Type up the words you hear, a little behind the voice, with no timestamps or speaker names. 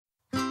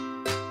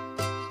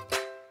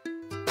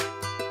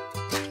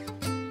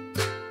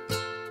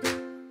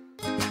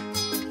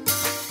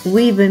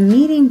We've been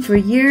meeting for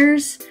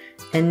years,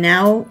 and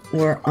now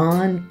we're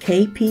on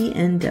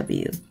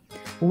KPNW.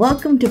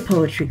 Welcome to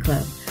Poetry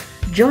Club.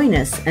 Join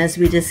us as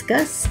we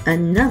discuss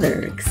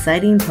another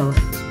exciting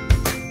poet.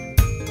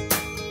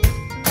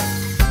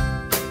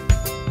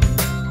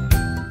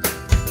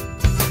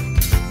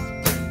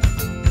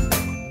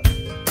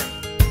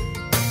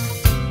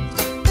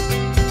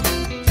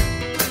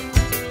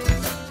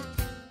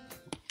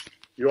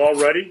 You all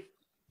ready?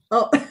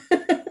 Oh,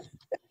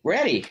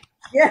 Ready.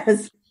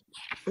 yes.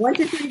 1,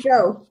 2, 3,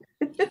 go.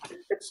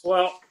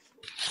 Well,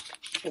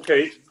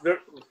 okay.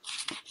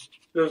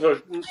 There's a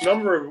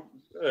number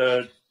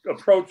of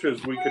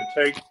approaches we could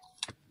take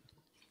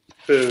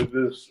to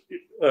this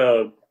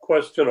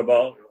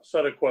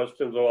set of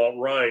questions about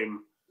rhyme.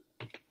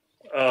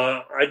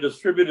 I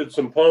distributed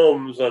some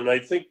poems, and I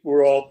think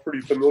we're all pretty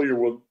familiar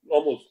with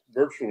almost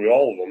virtually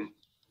all of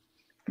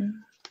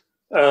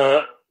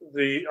them.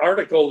 The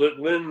article that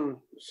Lynn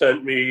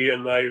sent me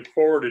and I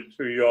forwarded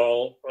to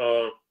y'all,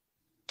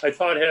 I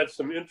thought had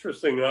some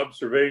interesting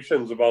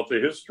observations about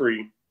the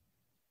history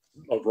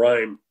of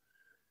rhyme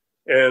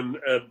and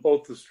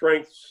both the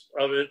strengths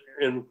of it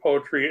in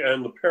poetry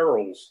and the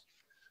perils.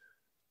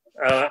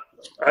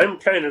 I'm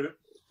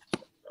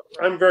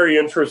very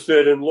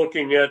interested in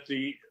looking at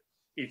the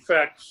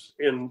effects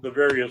in the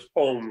various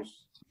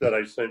poems that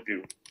I sent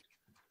you.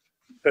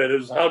 That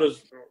is,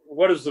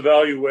 what is the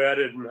value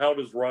added and how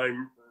does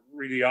rhyme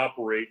really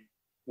operate?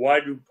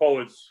 Why do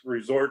poets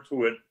resort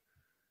to it,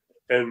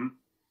 and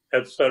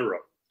etc.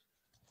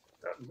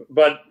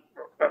 But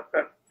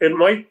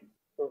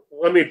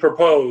let me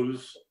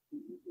propose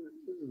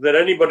that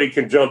anybody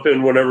can jump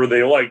in whenever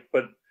they like,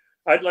 but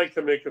I'd like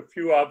to make a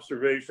few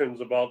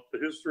observations about the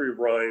history of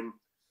rhyme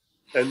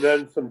and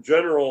then some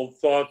general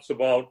thoughts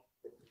about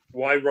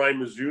why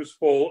rhyme is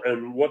useful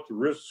and what the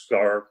risks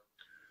are,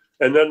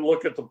 and then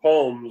look at the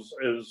poems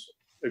as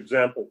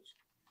examples.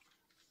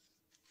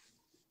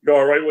 You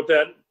all right with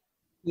that?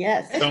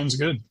 Yes. Sounds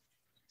good.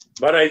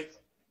 But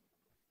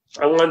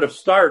I want to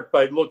start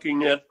by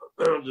looking at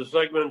the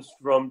segments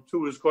from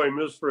To His Coy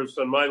Mistress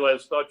and My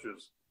Last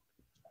Touches.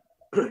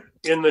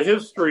 In the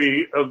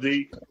history of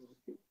the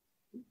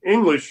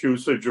English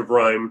usage of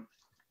rhyme,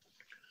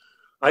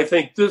 I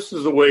think this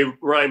is the way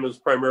rhyme has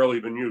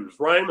primarily been used.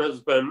 Rhyme has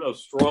been a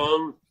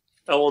strong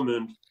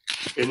element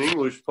in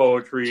English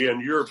poetry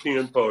and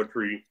European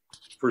poetry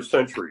for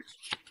centuries.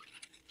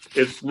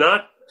 It's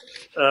not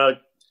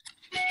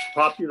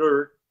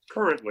popular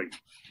currently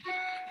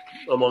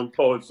among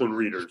poets and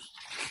readers.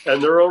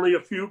 And there are only a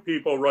few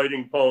people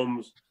writing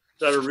poems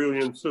that are really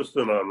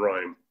insistent on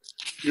rhyme.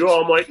 You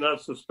all might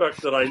not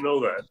suspect that I know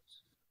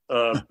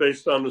that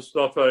based on the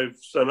stuff I've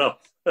sent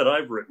up that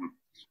I've written.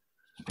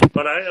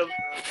 But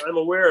I'm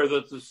aware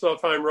that the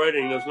stuff I'm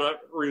writing is not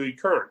really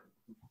current.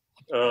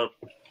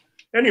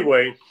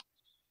 Anyway,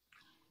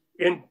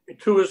 in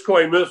To His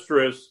Coy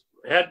Mistress,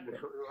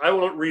 I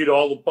won't read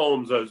all the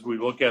poems as we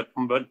look at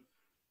them, but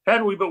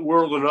had we but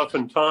whirled enough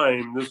in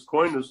time, this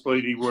coyness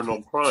lady were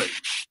no crime.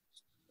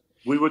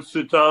 We would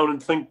sit down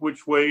and think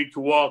which way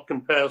to walk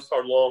and pass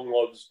our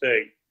long-loved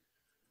stay.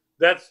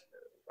 That's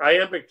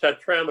iambic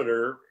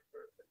tetrameter,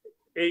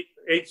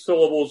 eight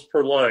syllables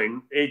per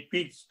line, 8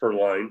 beats per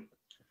line.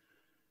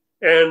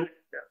 And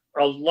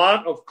a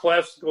lot of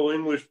classical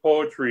English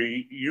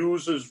poetry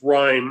uses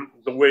rhyme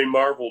the way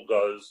Marvell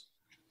does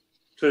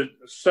to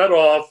set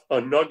off a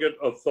nugget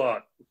of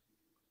thought.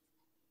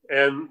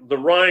 And the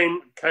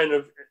rhyme kind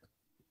of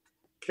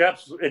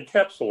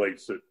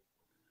encapsulates it.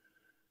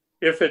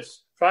 If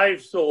it's 5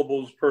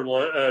 syllables per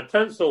line,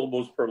 10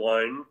 syllables per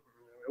line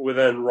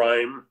within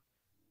rhyme,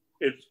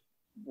 it's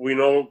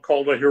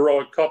called a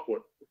heroic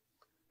couplet,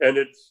 and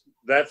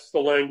that's the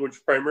language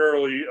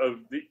primarily of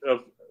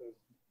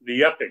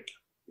the epic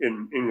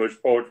in English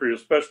poetry,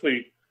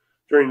 especially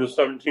during the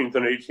 17th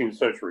and 18th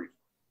centuries.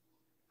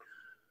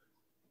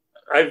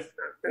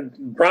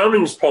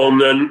 Browning's poem,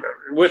 then,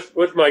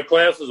 with my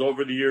classes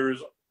over the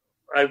years,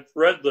 I've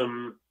read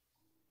them,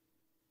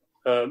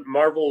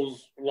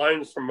 Marvell's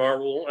lines from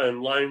Marvell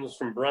and lines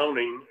from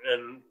Browning,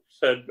 and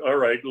said, all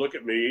right, look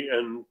at me,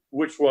 and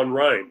which one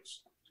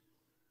rhymes?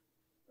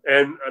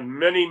 And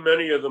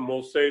many of them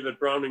will say that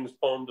Browning's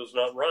poem does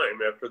not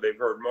rhyme after they've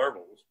heard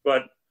Marvell's.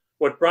 But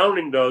what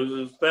Browning does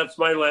is, that's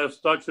my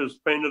last touches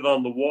painted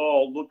on the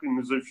wall, looking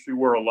as if she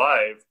were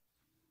alive.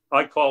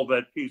 I call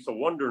that piece a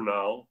wonder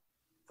now.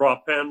 Frau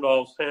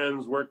Pandolf's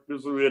hands work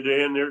busily a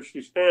day, and there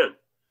she stands.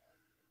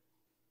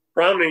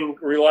 Browning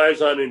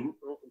relies on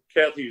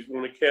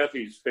one of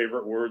Kathy's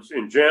favorite words,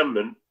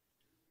 enjambment,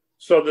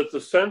 so that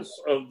the sense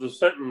of the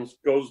sentence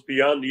goes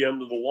beyond the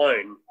end of the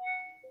line,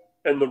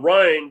 and the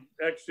rhyme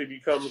actually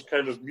becomes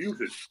kind of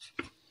muted.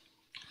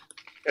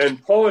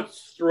 And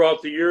poets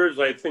throughout the years,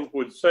 I think,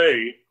 would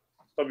say,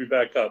 let me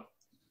back up.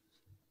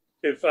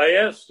 If I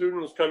ask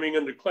students coming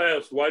into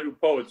class, why do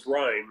poets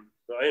rhyme?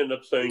 I end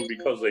up saying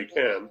because they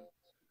can.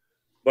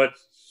 But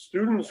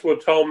students will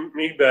tell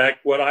me back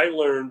what I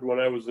learned when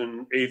I was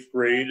in 8th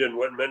grade and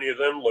what many of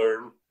them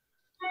learned.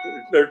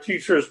 Their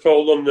teachers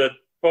told them that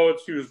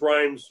poets use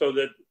rhymes so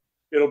that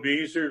it'll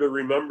be easier to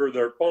remember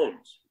their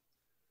poems.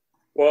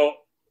 Well,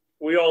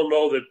 we all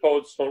know that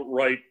poets don't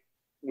write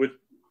with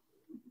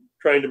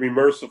trying to be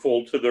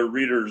merciful to their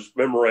readers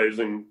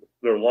memorizing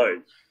their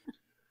lines.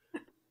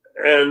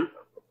 And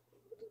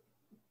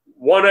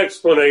one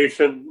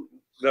explanation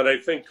that I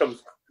think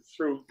comes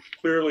through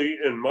clearly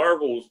in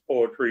Marvell's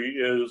poetry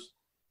is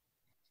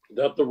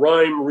that the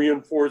rhyme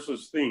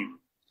reinforces theme.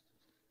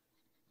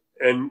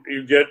 And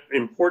you get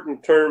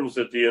important terms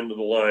at the end of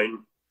the line.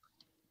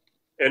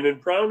 And in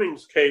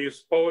Browning's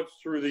case, poets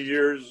through the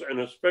years, and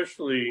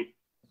especially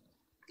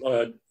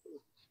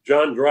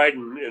John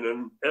Dryden in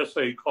an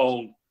essay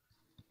called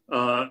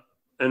An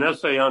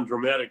Essay on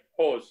Dramatic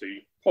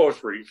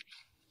Poetry,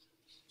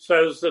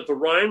 says that the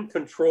rhyme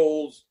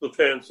controls the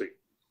fancy,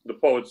 the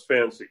poet's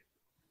fancy.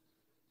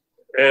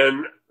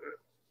 And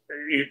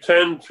you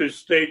tend to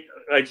state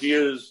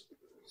ideas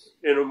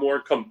in a more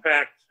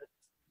compact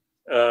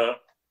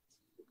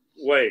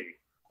way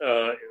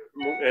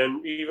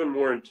and even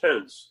more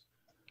intense.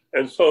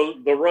 And so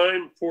the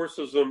rhyme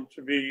forces them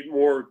to be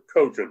more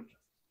cogent.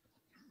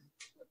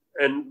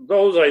 And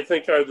those, I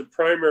think, are the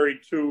primary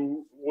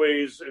two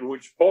ways in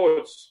which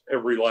poets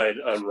have relied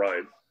on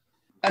rhyme.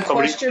 A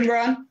question,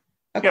 Ron?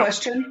 A Yeah.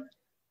 question?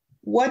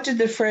 What did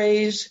the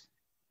phrase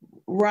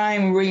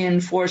rhyme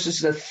reinforces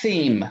the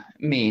theme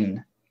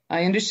mean?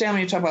 I understand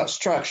when you talk about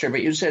structure,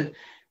 but you said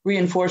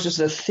reinforces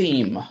the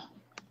theme.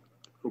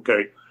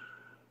 Okay.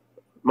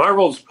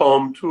 Marvell's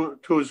poem,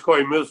 To His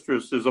Coy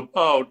Mistress, is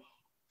about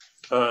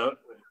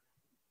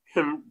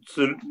him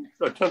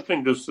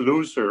attempting to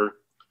seduce her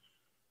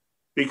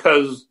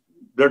because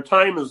their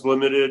time is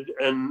limited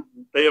and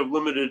they have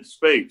limited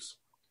space.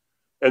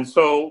 And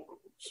so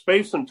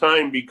space and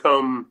time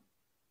become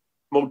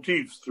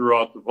motifs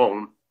throughout the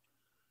poem.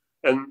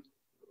 And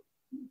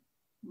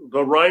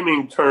the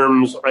rhyming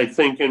terms, I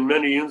think, in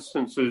many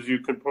instances, you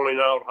can point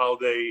out how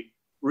they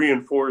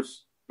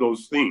reinforce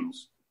those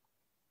themes.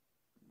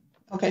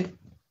 Okay.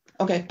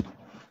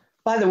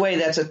 By the way,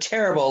 that's a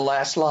terrible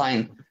last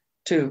line,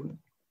 to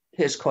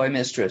his coy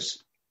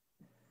mistress.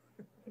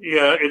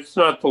 Yeah, it's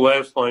not the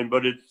last line,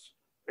 but it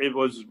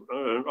was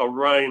a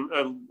line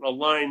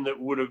that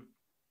would have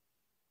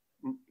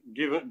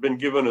been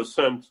given a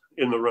scent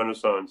in the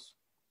Renaissance.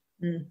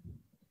 Mm.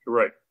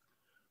 Right.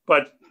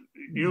 But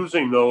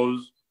using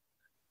those,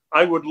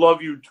 I would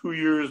love you 2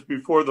 years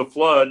before the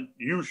flood.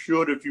 You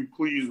should, if you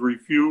please,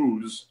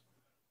 refuse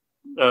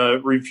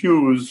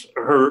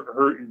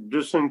her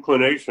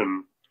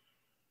disinclination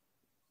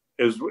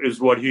is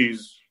what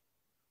he's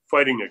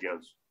fighting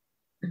against,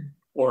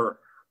 or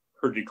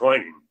her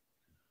declining.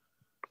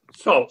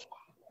 So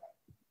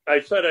I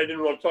said I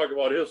didn't want to talk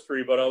about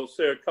history, but I'll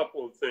say a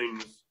couple of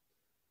things.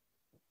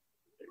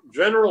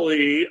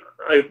 Generally,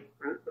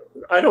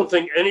 I don't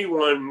think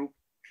anyone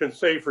can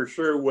say for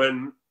sure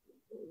when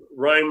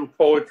rhyme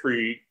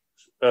poetry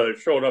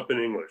showed up in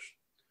English.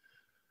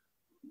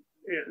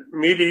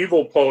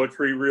 Medieval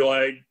poetry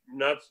relied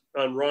not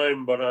on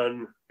rhyme, but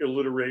on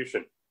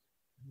alliteration.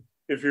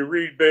 If you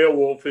read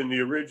Beowulf in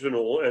the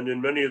original and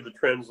in many of the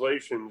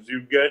translations,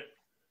 you get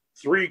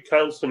 3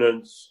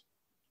 consonants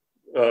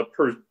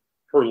per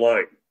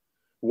line.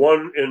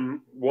 One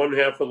in one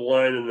half of the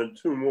line and then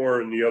 2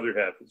 more in the other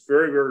half. It's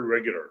very, very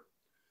regular.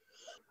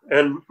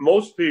 And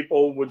most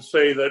people would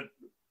say that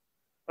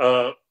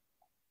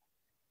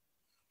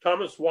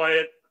Thomas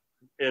Wyatt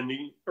and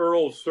the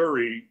Earl of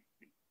Surrey,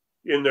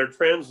 in their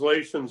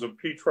translations of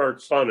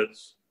Petrarch's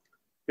sonnets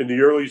in the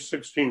early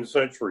 16th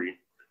century,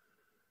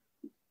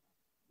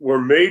 were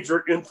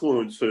major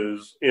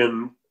influences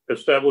in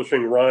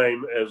establishing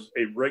rhyme as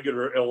a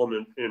regular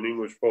element in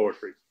English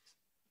poetry.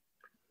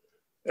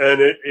 And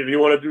if you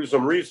want to do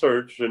some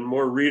research and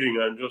more reading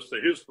on just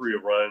the history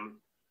of rhyme,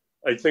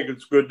 I think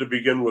it's good to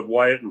begin with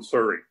Wyatt and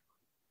Surrey.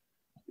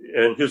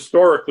 And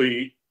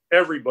historically,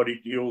 everybody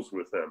deals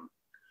with them.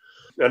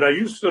 And I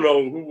used to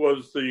know who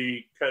was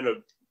the kind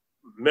of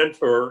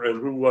mentor and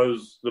who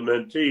was the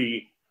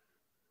mentee.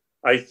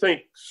 I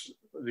think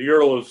the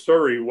Earl of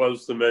Surrey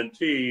was the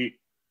mentee,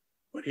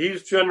 but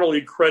he's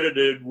generally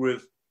credited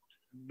with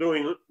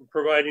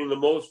providing the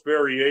most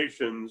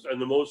variations and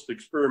the most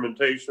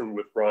experimentation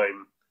with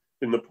rhyme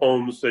in the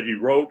poems that he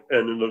wrote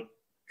and in the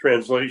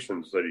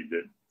translations that he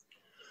did.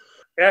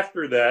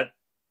 After that,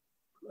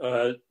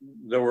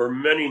 there were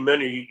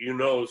many,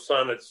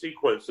 sonnet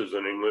sequences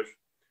in English.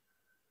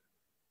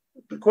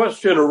 The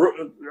question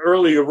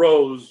early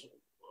arose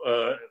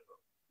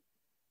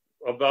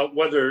about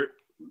whether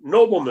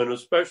noblemen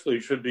especially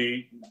should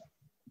be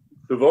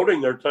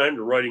devoting their time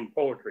to writing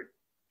poetry.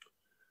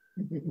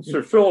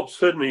 Sir Philip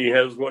Sidney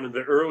has one of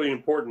the early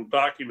important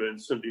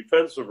documents in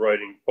defense of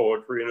writing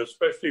poetry, and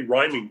especially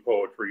rhyming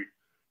poetry,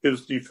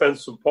 his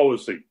Defense of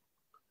Poesy.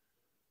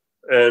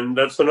 And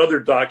that's another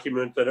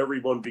document that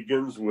everyone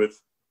begins with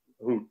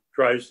who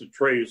tries to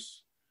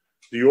trace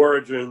the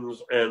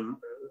origins and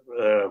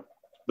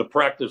the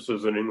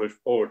practices in English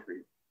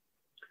poetry.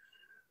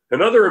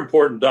 Another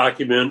important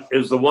document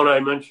is the one I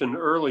mentioned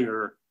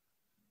earlier,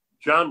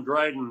 John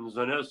Dryden's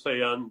An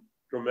Essay on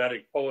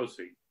Dramatic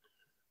Poesy.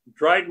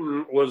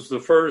 Dryden was the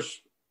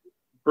first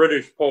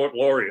British poet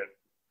laureate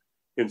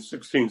in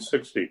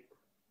 1660.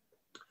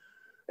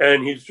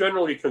 And he's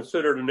generally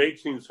considered an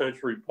 18th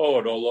century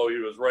poet, although he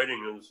was writing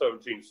in the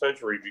 17th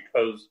century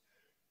because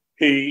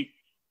his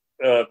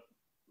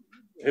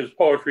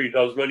poetry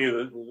does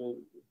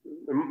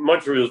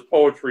much of his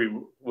poetry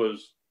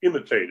was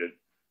imitated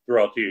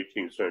throughout the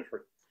 18th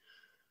century.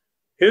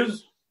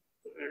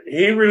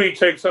 He really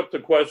takes up the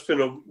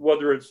question of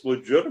whether it's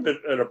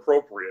legitimate and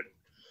appropriate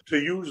to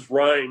use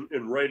rhyme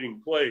in writing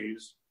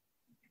plays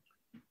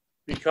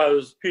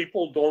because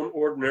people don't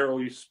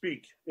ordinarily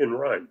speak in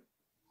rhyme.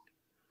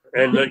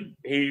 And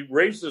he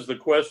raises the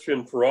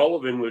question for all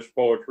of English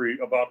poetry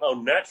about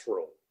how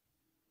natural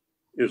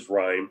is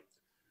rhyme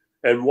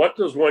and what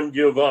does one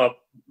give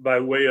up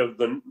by way of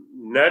the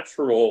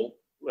natural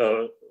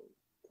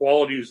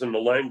qualities in the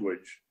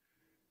language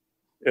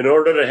in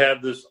order to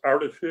have this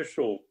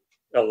artificial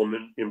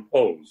element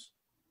imposed.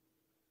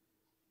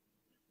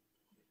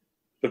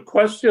 The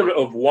question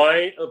of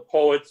why a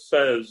poet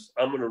says,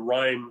 I'm going to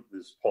rhyme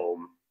this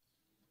poem,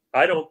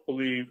 I don't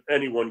believe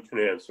anyone can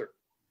answer.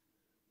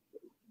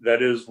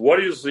 That is, what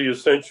is the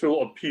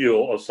essential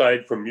appeal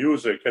aside from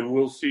music? And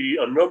we'll see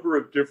a number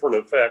of different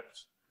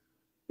effects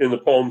in the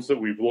poems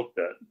that we've looked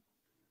at.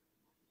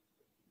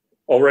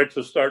 All right,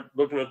 to start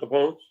looking at the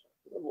poems?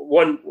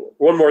 One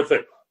more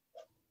thing.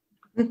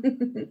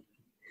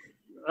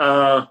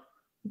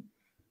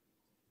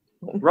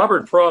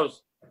 Robert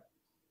Frost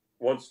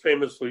once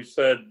famously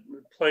said,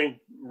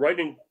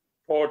 writing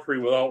poetry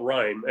without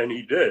rhyme, and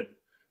he did,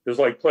 is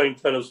like playing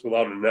tennis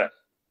without a net.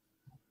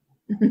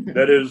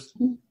 That is,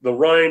 the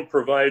rhyme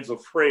provides a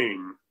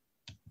frame,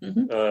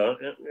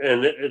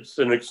 and it's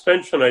an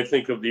extension, I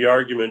think, of the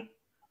argument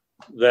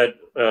that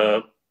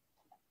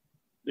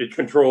it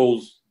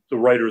controls the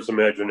writer's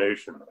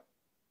imagination.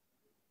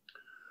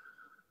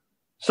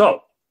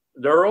 So,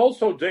 there are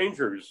also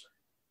dangers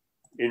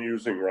in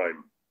using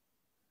rhyme.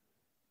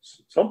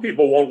 Some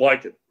people won't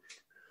like it,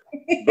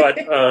 but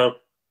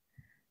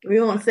we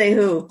won't say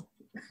who.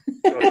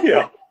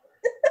 Yeah.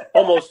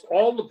 Almost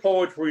all the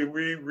poetry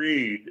we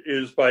read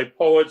is by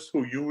poets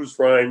who use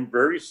rhyme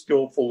very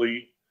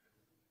skillfully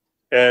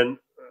and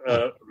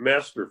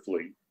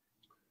masterfully.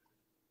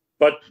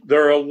 But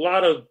there are a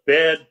lot of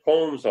bad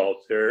poems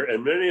out there,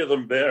 and many of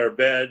them are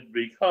bad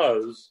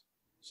because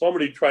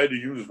somebody tried to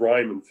use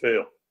rhyme and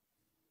failed.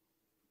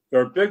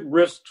 There are big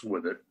risks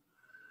with it.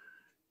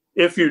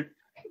 If you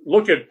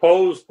look at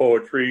Poe's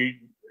poetry,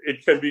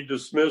 it can be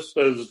dismissed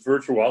as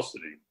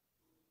virtuosity,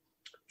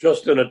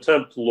 just an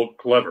attempt to look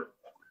clever.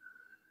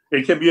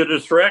 It can be a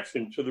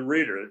distraction to the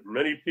reader.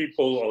 Many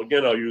people,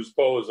 again, I'll use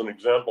Poe as an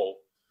example,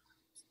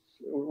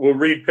 will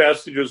read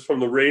passages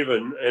from The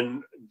Raven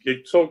and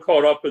get so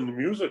caught up in the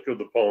music of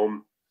the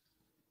poem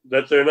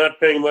that they're not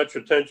paying much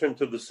attention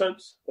to the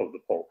sense of the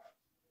poem.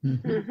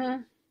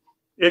 Mm-hmm.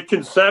 It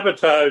can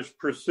sabotage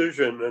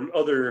precision and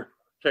other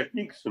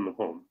techniques in the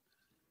poem.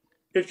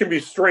 It can be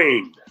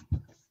strained.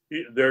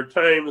 There are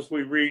times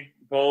we read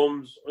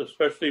poems,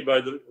 especially by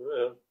the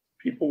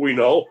people we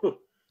know,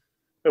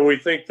 and we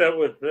think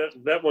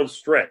that one's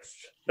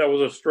stretched. That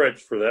was a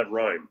stretch for that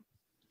rhyme.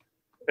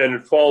 And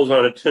it falls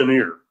on a tin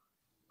ear.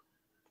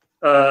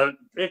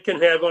 It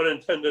can have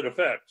unintended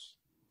effects.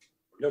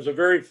 There's a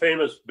very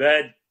famous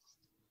bad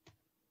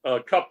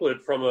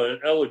couplet from an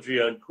elegy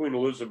on Queen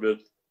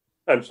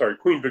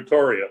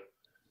Victoria,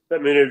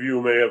 that many of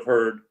you may have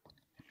heard.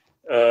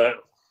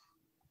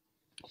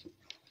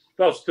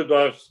 Dust to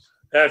dust,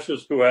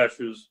 ashes to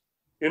ashes,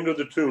 into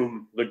the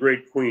tomb the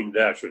great queen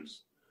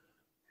dashes.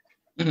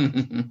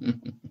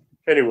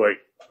 Anyway,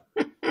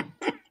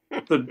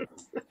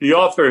 the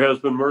author has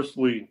been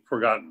mercifully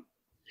forgotten.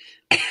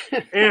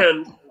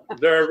 And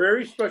there are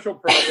very special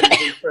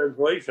problems in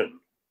translation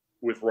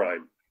with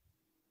rhyme.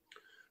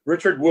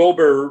 Richard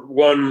Wilbur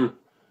won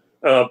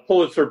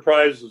Pulitzer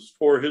Prizes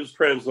for his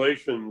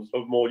translations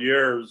of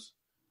Moliere's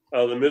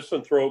The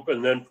Misanthrope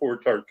and then for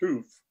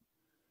Tartuffe,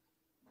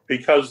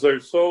 because they're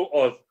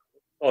so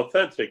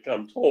authentic,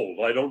 I'm told.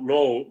 I don't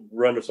know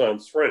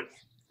Renaissance French.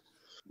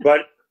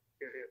 But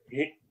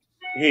he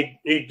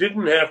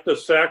didn't have to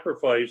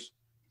sacrifice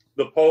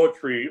the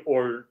poetry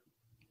or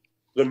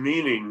the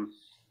meaning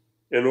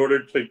in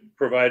order to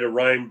provide a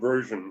rhyme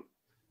version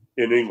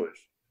in English.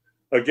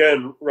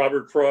 Again,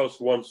 Robert Frost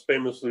once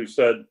famously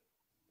said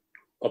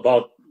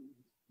about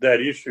that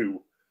issue,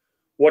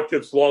 what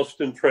gets lost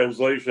in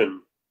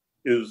translation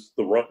is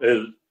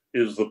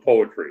the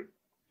poetry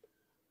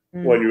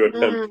when you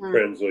attempt to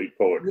translate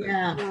poetry.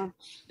 Yeah,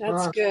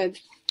 that's good.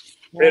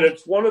 And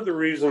it's one of the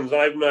reasons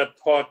I've not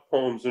taught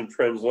poems in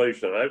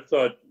translation. I've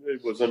thought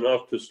it was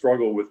enough to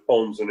struggle with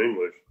poems in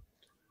English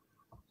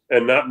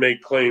and not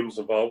make claims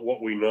about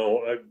what we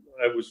know.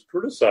 I was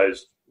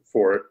criticized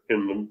for it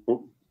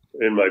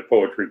in my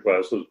poetry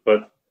classes,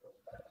 but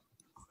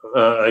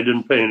I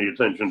didn't pay any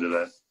attention to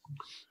that.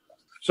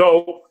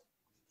 So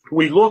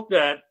we looked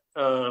at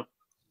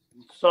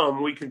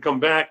some. We could come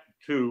back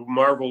to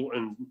Marvell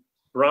and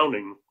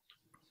Browning,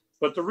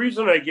 but the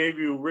reason I gave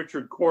you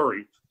Richard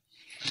Cory,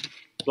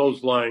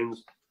 those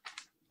lines,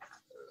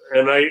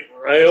 and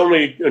I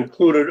only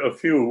included a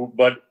few,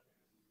 but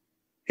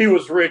he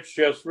was rich,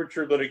 yes,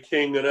 richer than a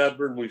king, and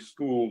admirably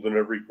schooled in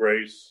every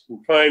grace.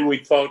 In fine,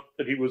 we thought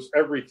that he was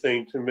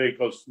everything to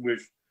make us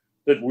wish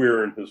that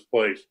we're in his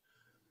place.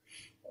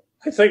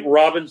 I think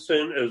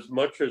Robinson, as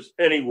much as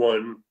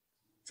anyone,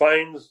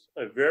 finds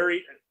a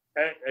very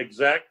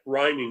exact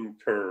rhyming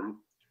term,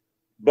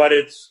 but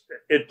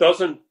it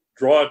doesn't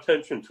draw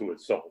attention to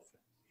itself.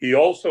 He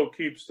also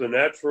keeps the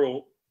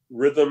natural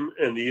rhythm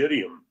and the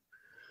idiom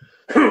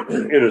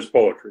in his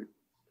poetry.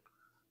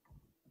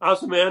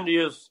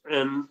 Ozymandias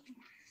and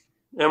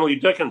Emily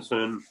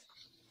Dickinson,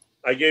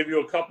 I gave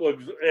you a couple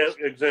of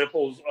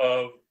examples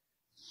of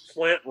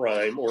slant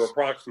rhyme or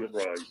approximate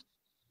rhyme,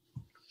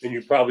 and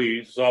you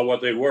probably saw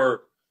what they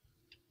were.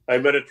 I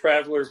met a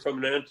traveler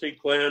from an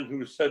antique land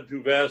who said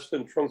to vast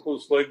and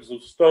trunkless legs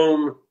of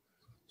stone,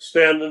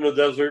 stand in the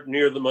desert,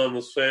 near them on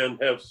the sand,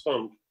 have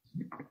sunk,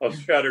 a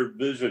shattered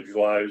visage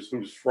lies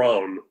whose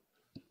frown.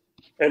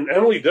 And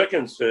Emily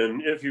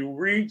Dickinson, if you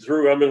read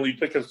through Emily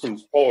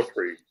Dickinson's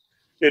poetry,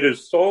 it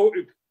is so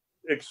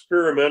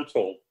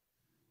experimental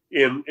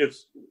in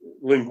its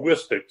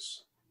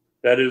linguistics,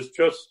 that is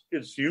just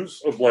its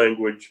use of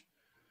language.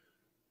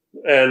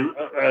 And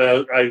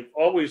I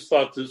always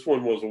thought this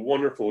one was a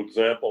wonderful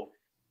example.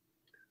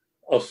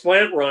 A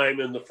slant rhyme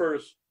in the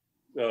first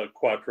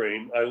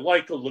quatrain, I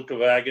like a look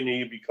of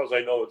agony because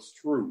I know it's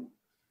true.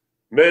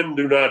 Men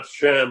do not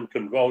sham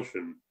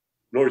convulsion,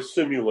 nor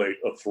simulate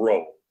a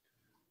throe.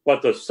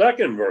 But the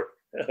second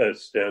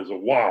stanza,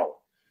 wow.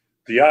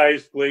 The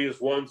eyes glaze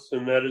once,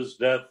 and that is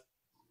death,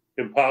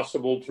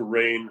 impossible to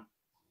reign.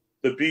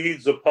 The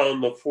beads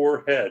upon the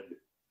forehead,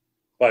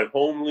 by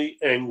homely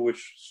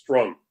anguish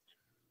strung.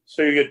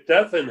 So you get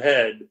death and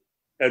head,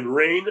 and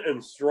rain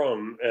and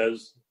strung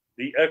as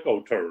the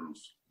echo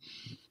terms.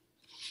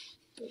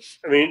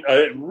 I mean,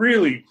 a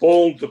really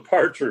bold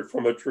departure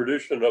from a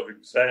tradition of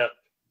exact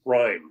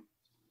rhyme.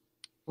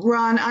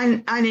 Ron,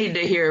 I need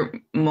to hear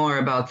more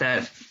about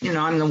that. You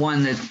know, I'm the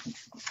one that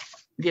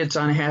gets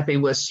unhappy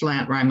with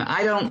slant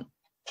rhyme.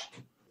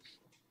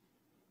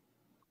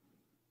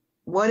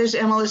 What is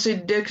Emily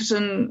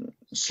Dickinson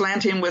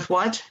slanting with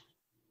what?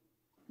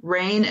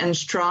 Rain and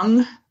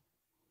strung?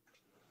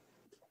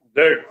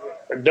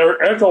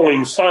 They're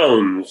echoing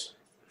sounds,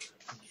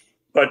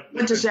 but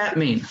what does that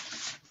mean?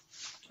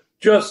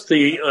 Just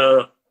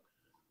the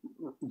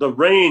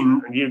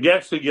rain, you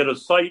actually get a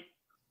sight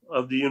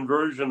of the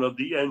inversion of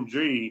the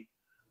NG,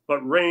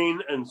 but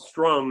rain and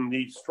strung,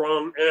 the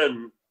strong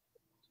N,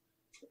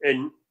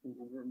 and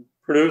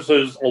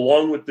produces,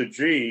 along with the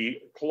G,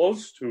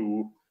 close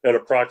to an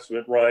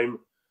approximate rhyme.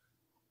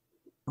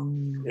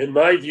 In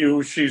my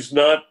view, she's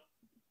not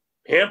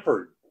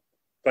hampered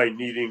by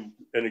needing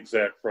an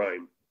exact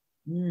rhyme.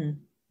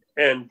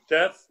 And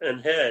death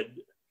and head,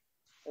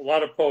 a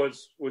lot of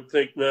poets would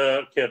think,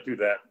 nah, can't do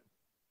that.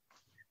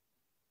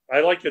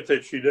 I like it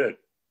that she did.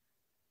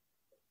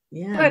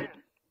 Yeah. But,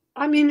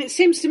 I mean, it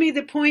seems to me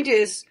the point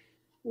is,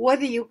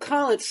 whether you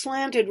call it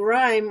slanted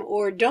rhyme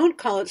or don't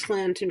call it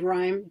slanted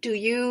rhyme, do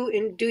you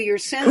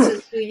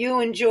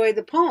enjoy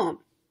the poem?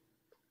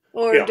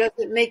 Or does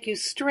it make you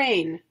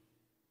strain?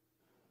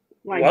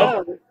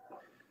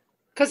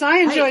 Because I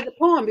enjoyed the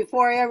poem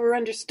before I ever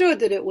understood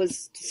that it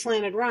was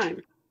slanted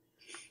rhyme.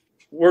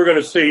 We're going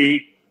to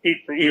see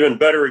even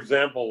better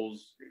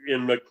examples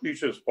in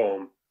MacLeish's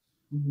poem,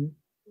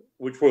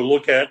 which we'll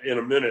look at in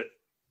a minute.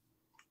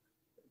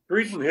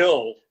 Breeden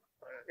Hill,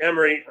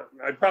 Emery,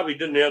 I probably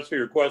didn't answer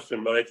your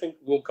question, but I think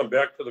we'll come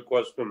back to the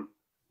question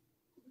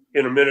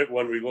in a minute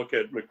when we look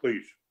at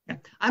MacLeish.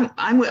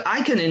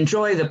 I can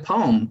enjoy the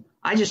poem.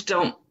 I just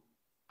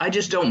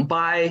don't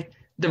buy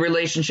the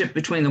relationship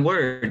between the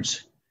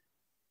words.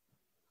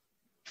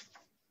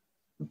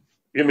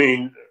 You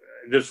mean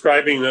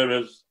describing them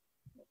as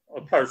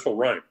a partial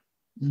rhyme?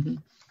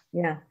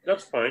 Yeah,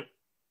 that's fine.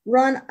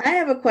 Ron, I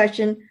have a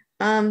question.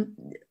 How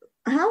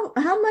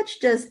much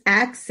does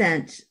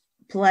accent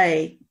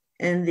play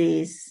in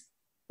these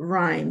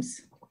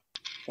rhymes?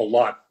 A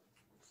lot.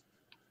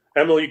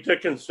 Emily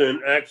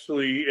Dickinson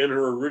actually, in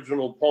her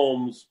original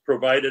poems,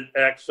 provided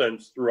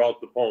accents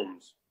throughout the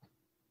poems.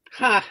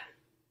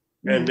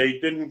 And they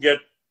didn't get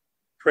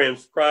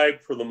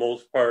transcribed for the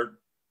most part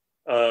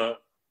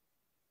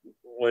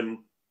when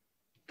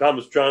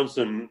Thomas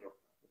Johnson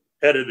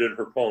edited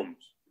her poems.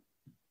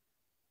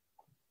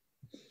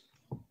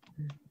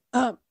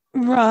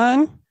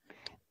 Ron,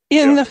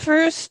 in the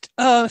first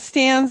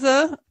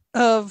stanza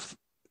of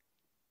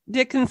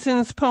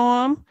Dickinson's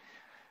poem,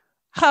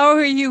 how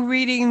are you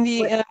reading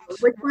the end?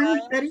 Which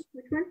one, Betty?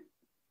 Which one?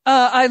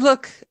 I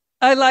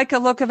like a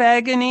look of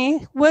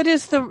agony.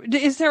 Is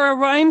there a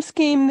rhyme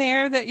scheme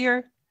there that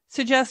you're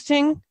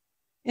suggesting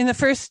in the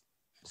first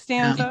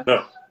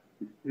stanza?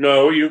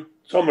 No,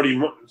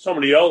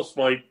 somebody else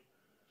might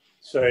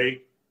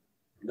say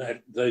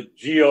that the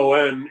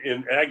GON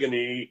in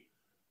agony,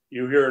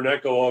 you hear an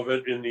echo of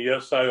it in the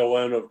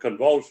SION of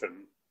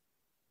convulsion.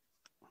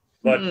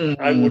 But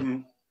I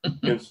wouldn't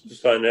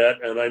insist on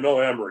that, and I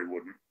know Amory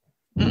wouldn't.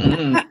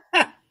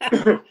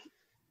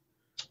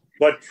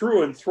 But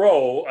true and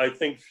throw, I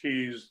think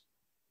is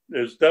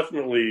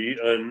definitely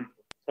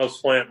a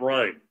slant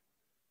rhyme.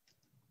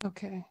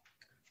 Okay.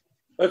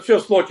 Let's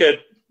just look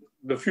at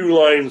the few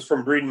lines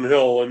from Breeden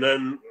Hill, and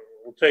then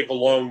we'll take a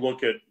long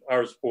look at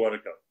Ars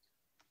Poetica.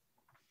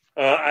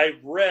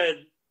 I've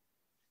read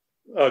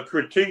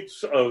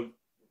critiques of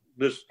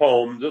this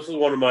poem. This is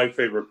one of my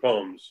favorite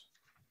poems,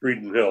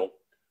 Breeden Hill,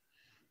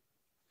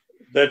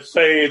 that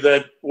say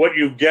that what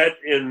you get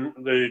in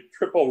the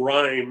triple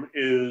rhyme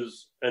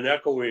is an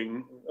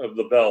echoing of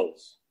the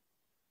bells.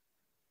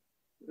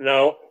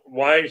 Now,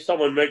 why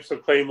someone makes a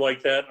claim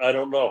like that, I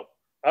don't know.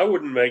 I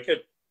wouldn't make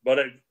it, but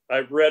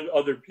I've read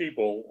other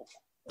people.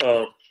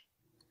 But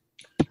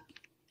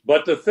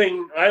the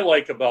thing I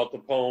like about the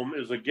poem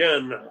is,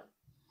 again,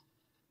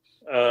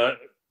 I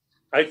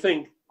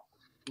think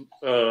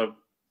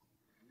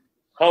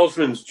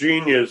Hausman's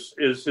genius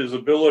is his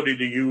ability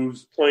to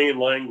use plain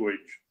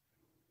language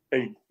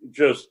and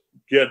just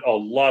get a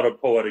lot of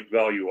poetic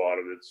value out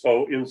of it.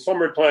 So in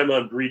Summertime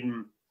on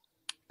Breeden,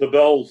 the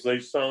bells, they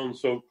sound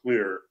so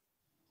clear.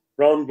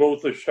 Round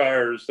both the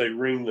shires, they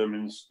ring them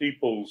in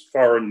steeples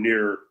far and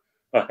near,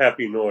 a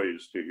happy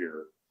noise to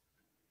hear.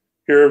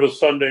 Here of a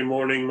Sunday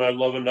morning, my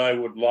love and I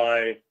would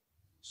lie,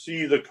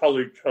 see the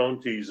colored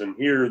counties and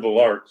hear the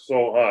lark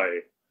so high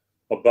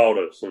about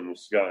us in the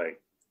sky.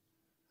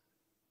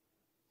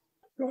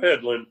 Go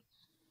ahead, Lynn.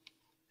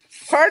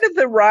 Part of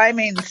the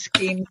rhyming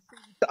scheme seems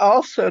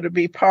also to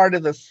be part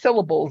of the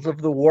syllables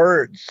of the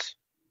words.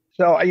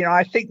 So,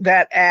 I think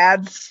that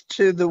adds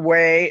to the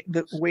way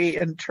that we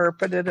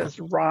interpret it as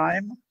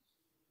rhyme.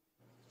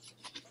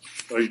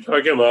 Are you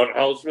talking about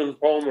Hausman's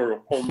poem or a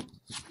poem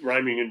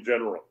rhyming in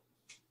general?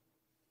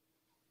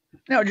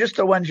 No, just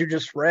the ones you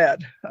just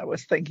read. I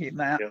was thinking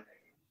that.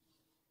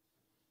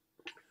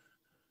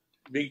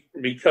 Yeah.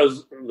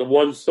 Because the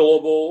one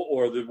syllable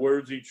or the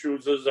words he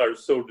chooses are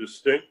so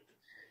distinct.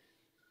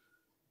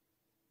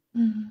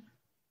 Mm-hmm.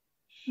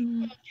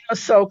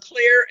 So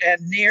clear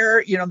and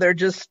near, they're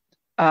just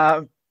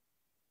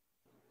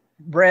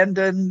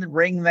Brendan,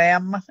 ring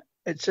them.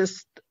 It's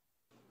just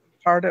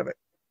part of it.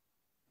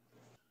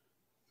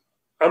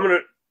 I'm going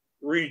to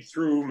read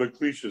through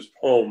MacLeish's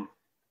poem,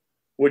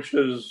 which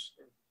is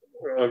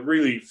a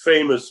really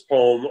famous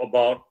poem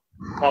about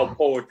how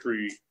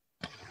poetry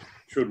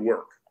should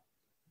work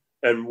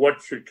and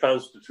what should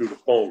constitute a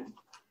poem.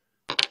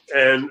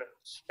 And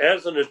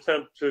as an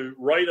attempt to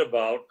write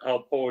about how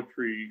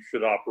poetry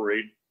should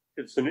operate,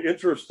 it's an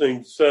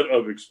interesting set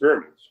of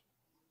experiments.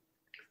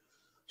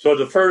 So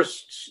the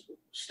first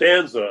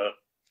stanza,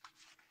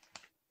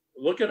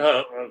 look at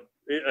how,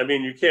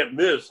 you can't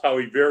miss how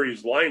he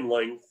varies line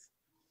length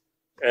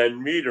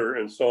and meter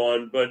and so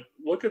on, but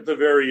look at the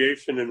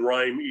variation in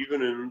rhyme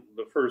even in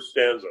the first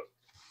stanza.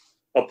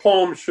 A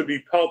poem should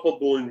be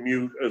palpable and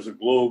mute as a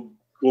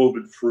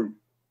globed fruit.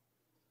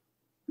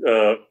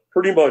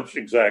 Pretty much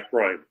exact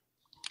rhyme.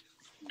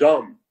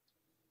 Dumb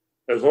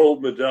as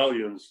old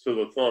medallions to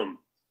the thumb.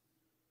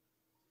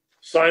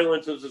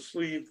 Silent as a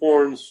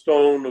sleeve-worn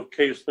stone of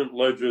casement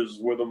ledges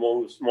where the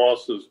most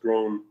moss has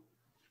grown.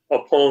 A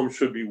poem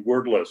should be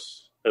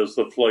wordless as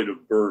the flight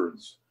of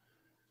birds.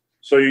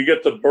 So you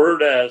get the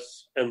bird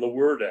S and the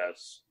word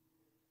S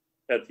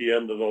at the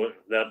end of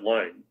that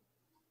line.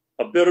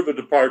 A bit of a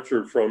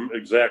departure from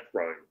exact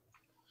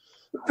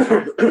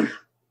rhyme.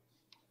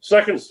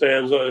 Second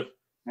stanza,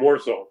 more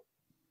so.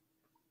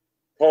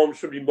 Poem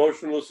should be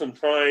motionless in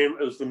time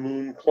as the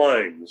moon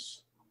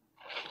climbs,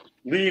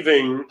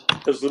 leaving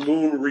as the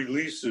moon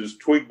releases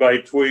twig by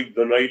twig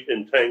the night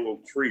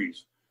entangled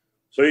trees.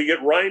 So you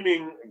get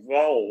rhyming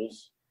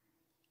vowels,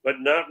 but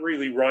not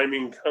really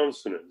rhyming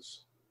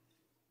consonants.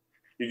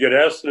 You get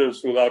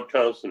assonance without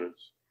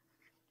consonants.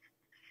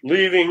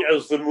 Leaving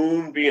as the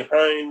moon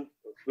behind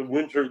the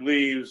winter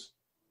leaves,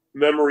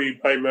 memory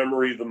by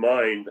memory the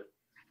mind.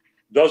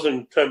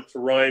 Doesn't attempt to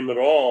rhyme at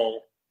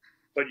all,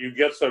 but you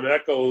get some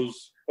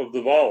echoes of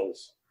the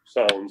vowels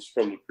sounds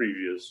from the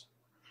previous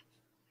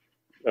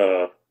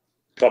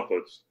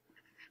couplets.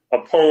 A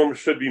poem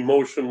should be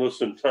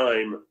motionless in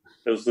time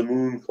as the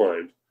moon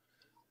climbs.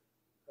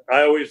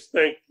 I always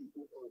think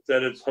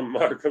that it's a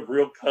mark of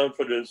real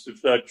confidence,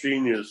 if not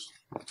genius.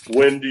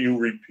 When do you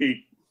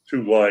repeat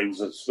two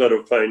lines instead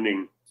of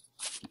finding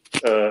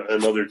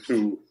another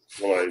two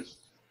lines?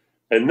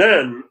 And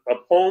then a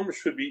poem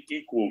should be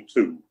equal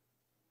to,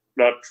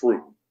 not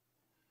true.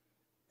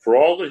 For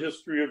all the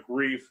history of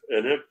grief,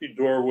 an empty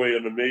doorway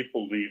and a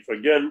maple leaf,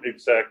 again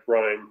exact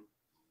rhyme.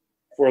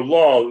 For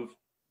love,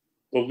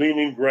 the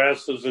leaning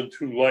grasses and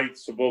two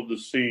lights above the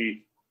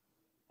sea,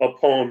 a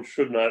poem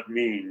should not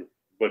mean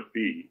but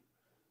be.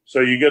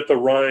 So you get the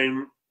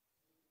rhyme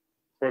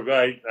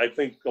provide, I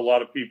think a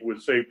lot of people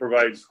would say,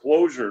 provides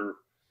closure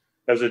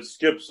as it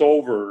skips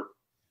over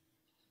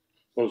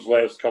those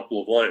last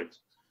couple of lines.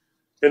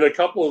 In a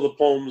couple of the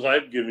poems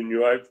I've given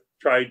you, I've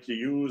tried to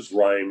use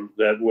rhyme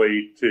that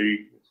way to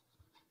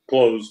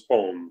close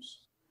poems.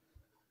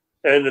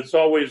 And it's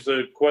always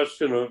a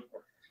question of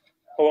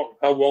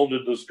how well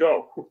did this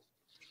go?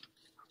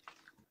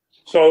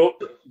 So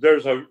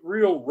there's a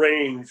real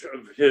range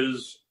of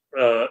his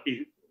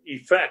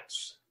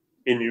effects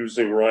in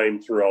using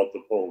rhyme throughout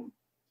the poem.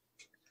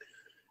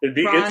 It'd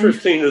be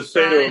interesting to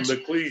say to him,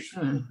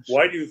 MacLeish,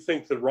 why do you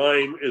think the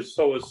rhyme is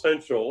so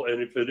essential?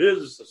 And if it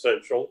is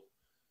essential,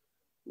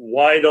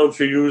 why don't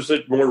you use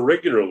it more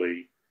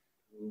regularly?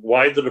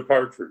 Why the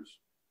departures?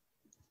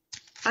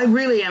 I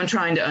really am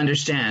trying to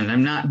understand.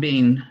 I'm not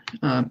being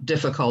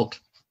difficult.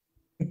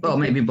 Well,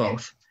 maybe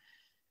both.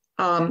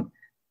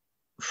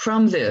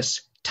 From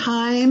this,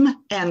 time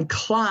and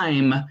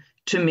climb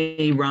to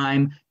me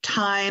rhyme.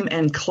 Time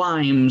and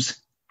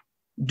climbs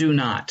do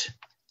not.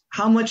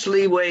 How much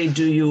leeway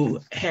do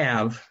you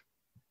have?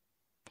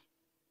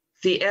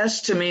 The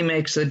S to me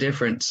makes a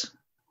difference.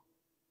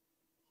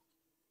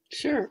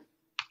 Sure.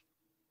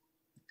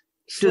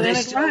 Do they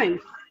Slanted still rhyme.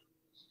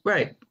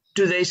 Right.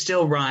 Do they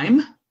still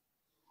rhyme?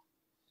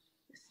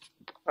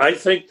 I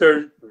think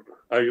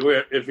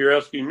if you're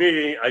asking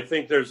me, I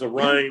think there's a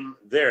rhyme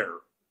there,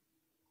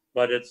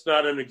 but it's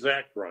not an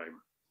exact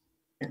rhyme.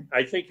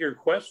 I think your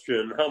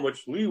question, how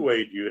much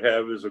leeway do you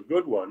have, is a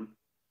good one.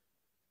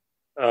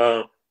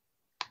 Can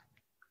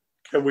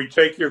we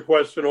take your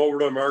question over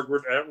to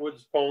Margaret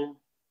Atwood's poem,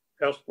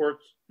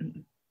 Passports?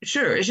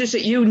 Sure. It's just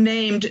that you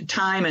named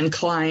time and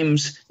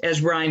climbs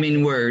as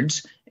rhyming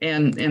words,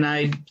 and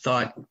I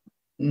thought,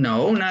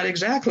 no, not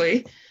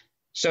exactly.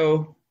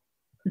 So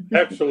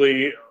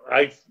actually,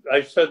 I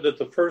said that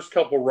the first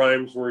couple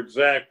rhymes were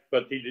exact,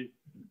 but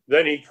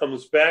then he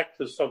comes back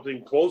to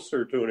something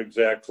closer to an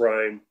exact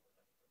rhyme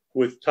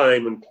with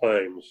time and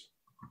climbs.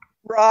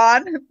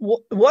 Ron,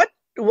 what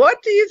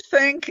do you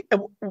think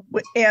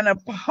in a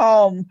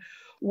poem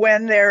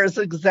when there's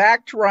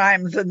exact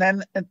rhymes and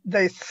then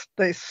they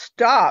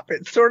stop?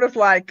 It's sort of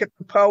like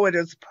the poet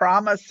is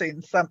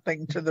promising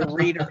something to the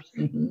reader,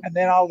 and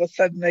then all of a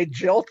sudden they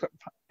jilt them.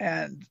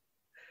 And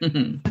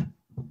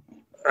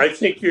I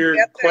think your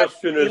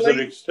question is an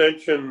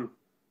extension.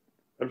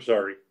 I'm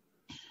sorry.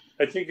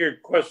 I think your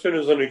question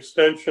is an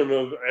extension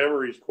of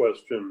Amory's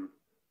question.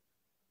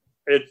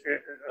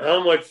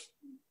 How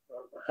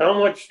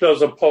much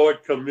does a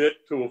poet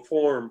commit to a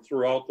form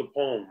throughout the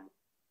poem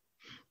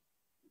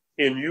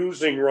in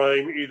using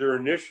rhyme either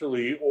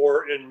initially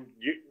or in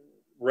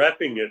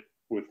wrapping it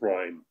with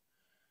rhyme?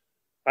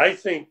 I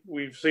think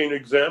we've seen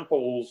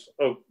examples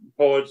of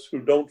poets who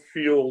don't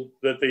feel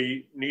that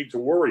they need to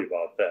worry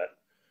about that.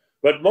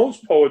 But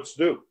most poets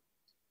do.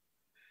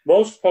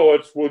 Most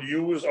poets will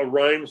use a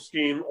rhyme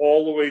scheme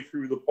all the way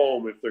through the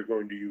poem if they're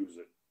going to use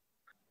it.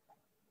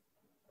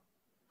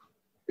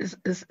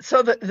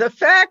 So the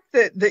fact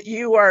that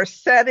you are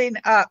setting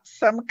up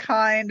some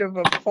kind of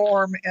a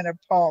form in a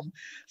poem,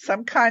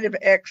 some kind of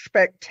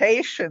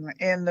expectation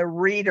in the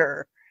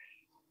reader,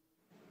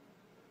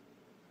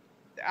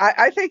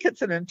 I think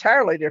it's an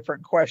entirely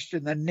different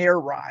question than near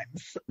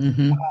rhymes.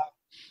 Mm-hmm.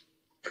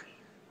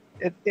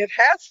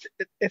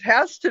 It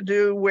has to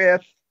do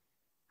with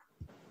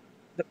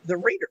the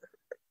reader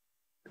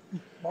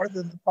more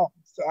than the poem.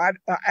 So I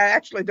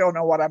actually don't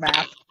know what I'm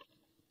asking.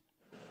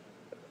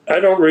 I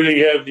don't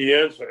really have the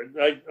answer.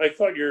 I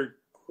thought your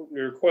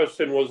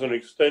question was an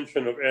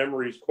extension of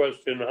Amory's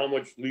question: how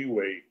much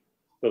leeway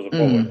does a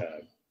poet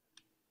have?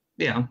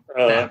 Yeah.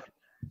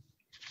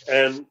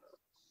 And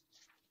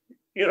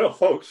you know,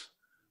 folks,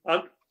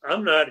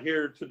 I'm not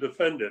here to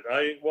defend it.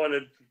 I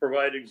wanted to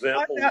provide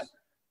examples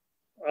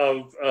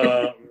of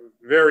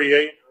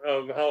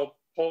of how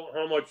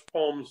much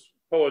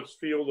poets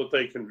feel that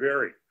they can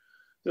vary.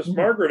 This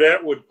Margaret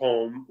Atwood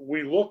poem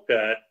we looked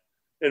at,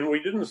 and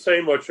we didn't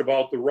say much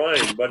about the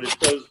rhyme, but it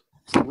does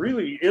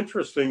really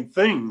interesting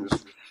things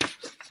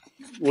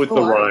with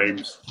the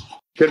rhymes.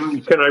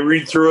 Can I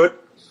read through it?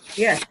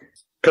 Yes.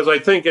 Because I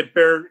think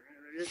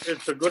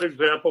it's a good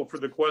example for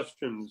the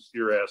questions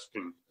you're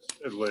asking,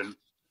 Edwin.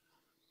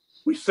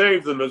 We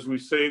save them as we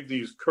save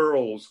these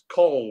curls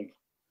culled.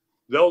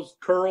 Those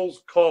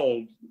curls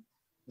culled,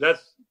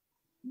 that's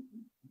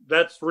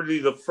really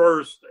the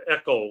first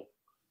echo,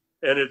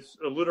 and it's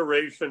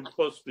alliteration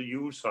plus the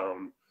U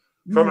sound.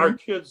 From our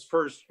kids'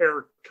 first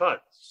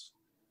haircuts,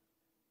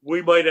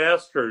 we might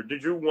ask her,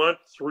 did you want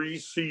 3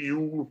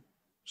 CU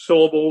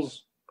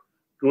syllables?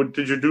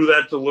 Did you do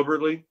that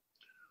deliberately?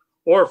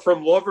 Or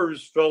from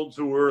lovers fell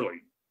too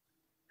early.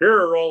 Here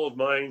are all of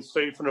mine,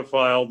 safe in a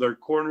file, their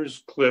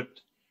corners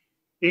clipped,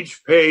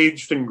 each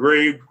page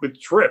engraved with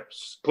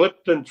trips,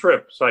 clipped and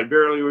trips, I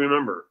barely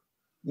remember.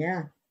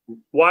 Yeah.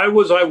 Why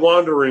was I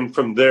wandering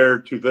from there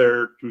to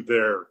there to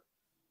there?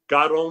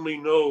 God only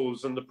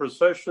knows, and the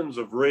processions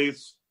of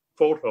wraiths,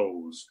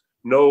 photos.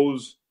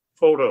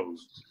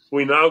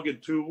 We now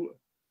get 2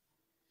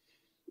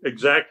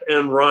 exact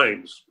end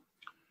rhymes.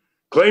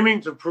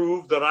 Claiming to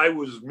prove that I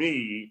was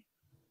me,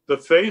 the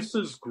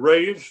face's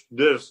grayish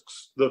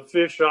discs, the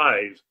fish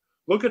eyes.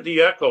 Look at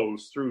the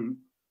echoes through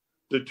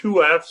the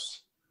 2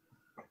 F's,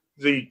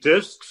 the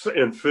discs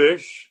and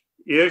fish,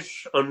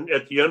 ish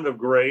at the end of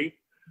gray,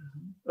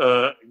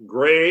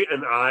 gray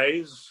and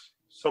eyes,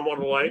 somewhat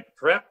alike,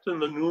 trapped in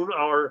the noon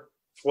hour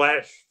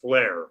flash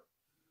flare.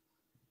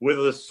 with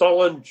the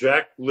sullen,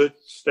 jack-lit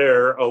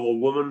stare of a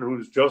woman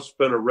who's just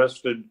been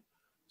arrested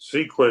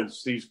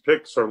sequence. These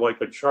pics are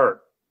like a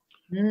chart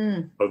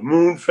of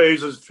moon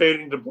phases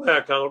fading to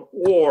blackout,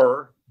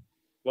 or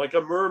like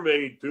a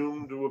mermaid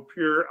doomed to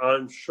appear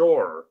on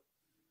shore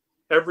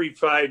every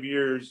 5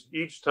 years,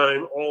 each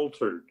time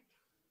altered.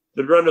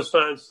 The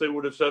Renaissance, they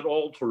would have said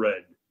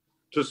altered,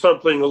 to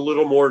something a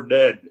little more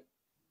dead.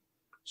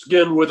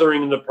 Skin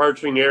withering in the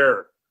parching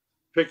air,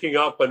 picking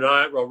up a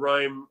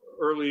rhyme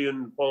early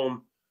in the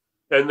poem,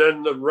 and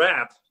then the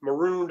rap,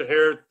 marooned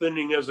hair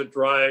thinning as it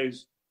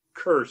dries,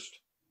 cursed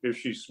if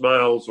she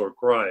smiles or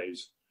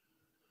cries,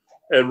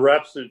 and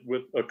wraps it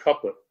with a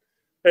couplet.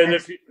 And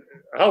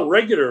how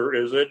regular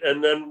is it?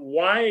 And then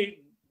why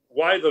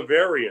the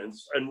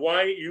variance, and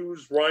why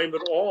use rhyme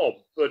at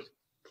all? But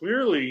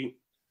clearly,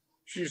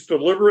 she's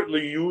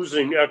deliberately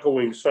using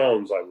echoing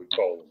sounds, I would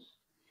call them.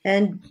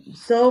 And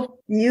so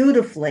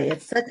beautifully.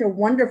 It's such a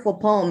wonderful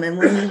poem. And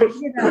when you read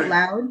it out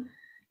loud,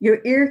 your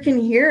ear can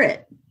hear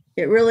it.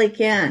 It really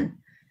can.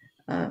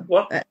 I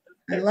love it.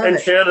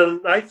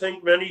 Shannon, I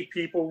think many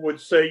people would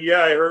say,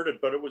 yeah, I heard it,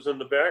 but it was in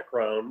the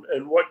background.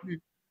 And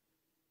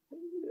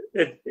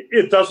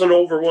it doesn't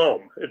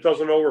overwhelm. It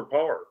doesn't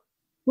overpower.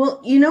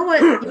 Well, you know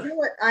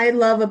what I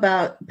love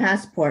about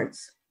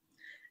Passports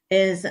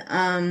is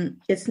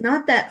it's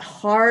not that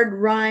hard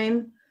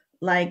rhyme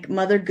like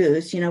Mother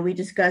Goose. We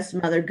discussed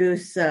Mother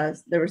Goose. There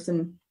were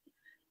some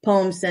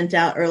poems sent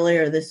out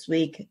earlier this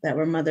week that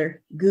were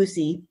Mother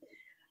Goosey.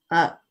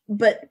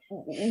 But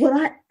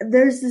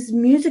there's this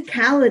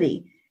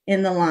musicality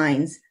in the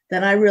lines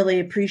that I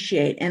really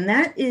appreciate. And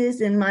that is,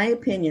 in my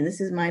opinion,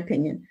 this is my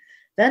opinion,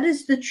 that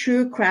is the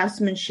true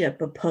craftsmanship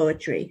of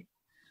poetry,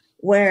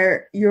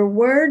 where your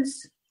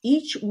words,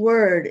 each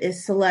word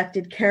is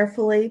selected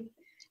carefully.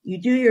 You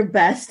do your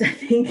best, I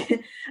think,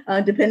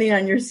 depending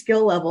on your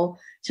skill level,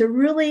 to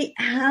really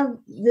have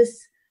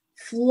this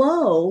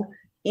flow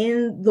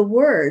in the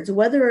words,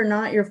 whether or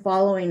not you're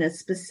following a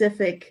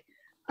specific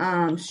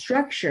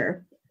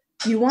structure.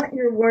 You want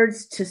your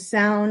words to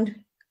sound,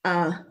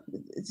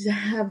 to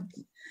have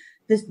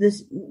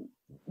this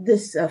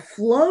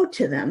flow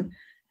to them.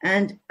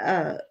 And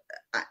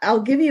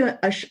I'll give you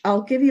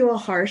a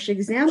harsh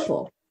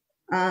example.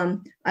 I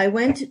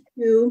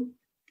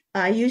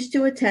used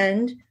to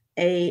attend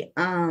a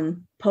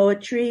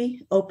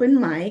poetry open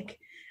mic,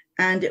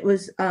 and it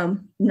was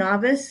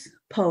novice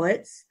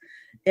poets.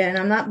 And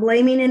I'm not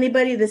blaming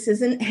anybody. This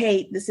isn't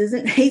hate. This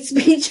isn't hate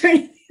speech or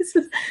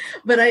anything.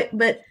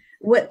 But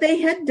what they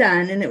had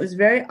done, and it was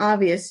very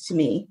obvious to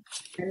me,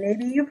 and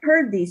maybe you've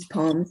heard these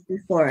poems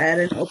before at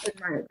an open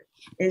mic,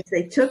 is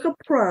they took a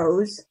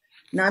prose,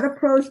 not a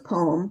prose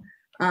poem,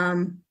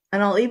 and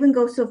I'll even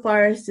go so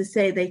far as to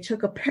say they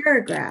took a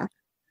paragraph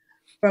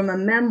from a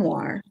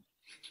memoir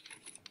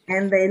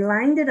and they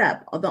lined it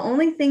up. The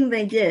only thing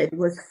they did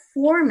was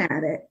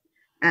format it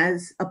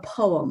as a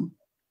poem.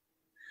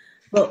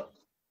 But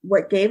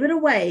what gave it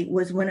away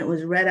was when it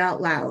was read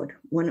out loud.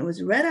 When it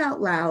was read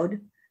out loud,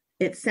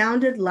 it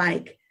sounded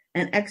like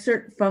an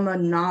excerpt from a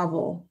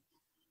novel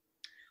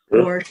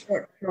or a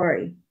short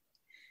story.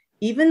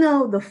 Even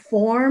though the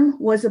form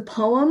was a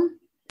poem,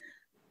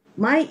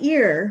 my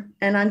ear,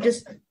 and I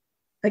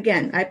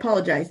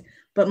apologize,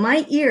 but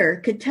my ear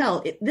could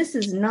tell this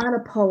is not a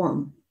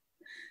poem.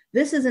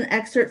 This is an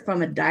excerpt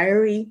from a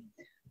diary.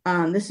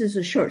 This is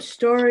a short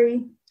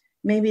story.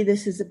 Maybe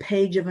this is a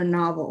page of a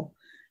novel.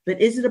 But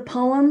is it a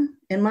poem?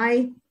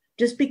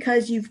 Just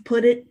because you've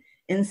put it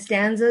in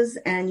stanzas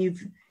and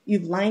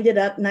you've lined it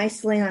up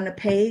nicely on a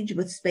page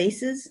with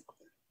spaces?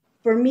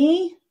 For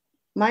me,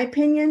 my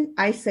opinion,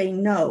 I say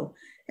no.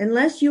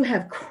 Unless you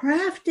have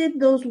crafted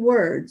those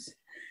words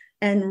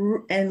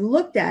and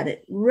looked at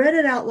it, read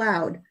it out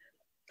loud.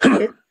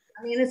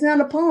 It's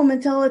not a poem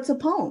until it's a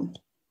poem.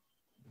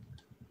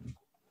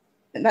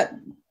 And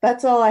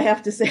that's all I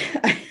have to say.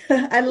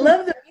 I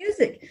love the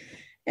music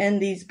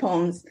and these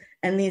poems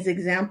and these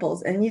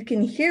examples. And you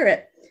can hear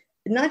it,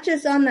 not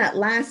just on that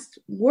last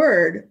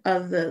word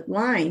of the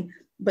line,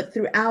 but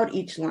throughout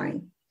each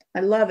line.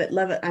 I love it.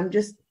 I'm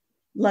just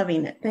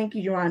loving it. Thank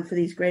you, Joanne, for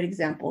these great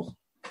examples.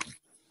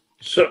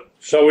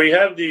 So we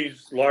have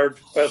these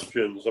large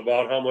questions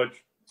about how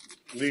much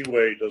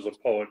leeway does a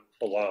poet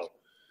allow.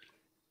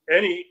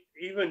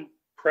 Even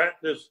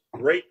practiced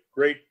great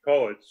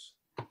poets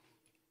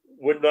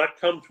would not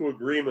come to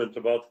agreement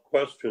about the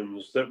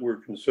questions that we're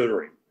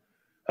considering.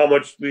 How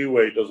much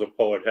leeway does a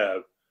poet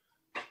have?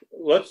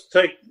 Let's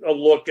take a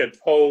look at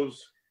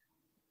Poe's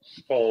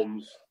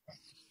poems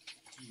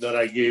that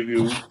I gave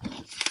you.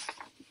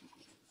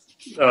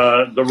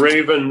 The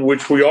Raven,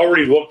 which we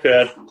already looked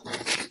at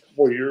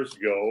 4 years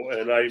ago,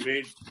 and I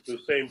made the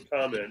same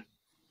comment.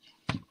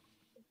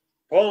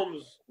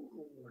 Poems,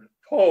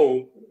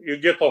 Poe, you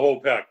get the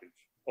whole package.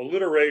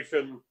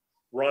 Alliteration,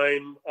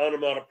 rhyme,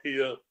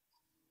 onomatopoeia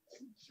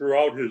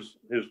throughout his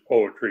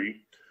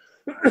poetry.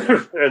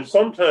 And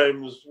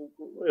sometimes,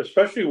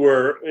 especially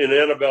where in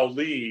Annabelle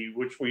Lee,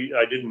 which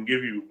I didn't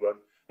give you, but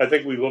I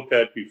think we looked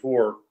at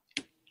before,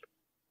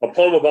 a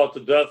poem about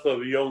the death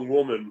of a young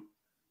woman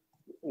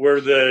where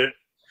the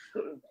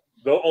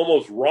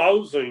almost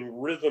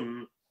rousing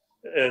rhythm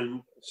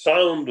and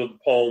sound of the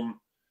poem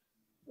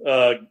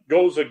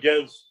goes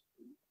against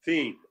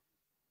theme.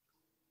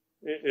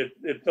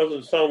 It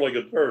doesn't sound like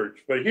a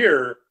dirge. But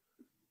here,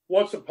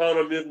 once upon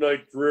a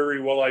midnight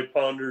dreary, while I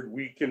pondered,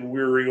 weak and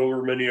weary,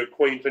 over many a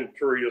quaint and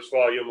curious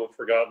volume of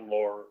forgotten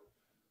lore.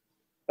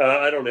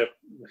 I don't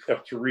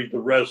have to read the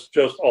rest,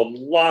 just a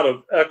lot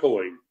of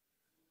echoing.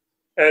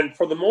 And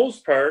for the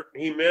most part,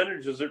 he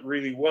manages it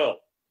really well.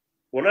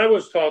 When I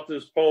was taught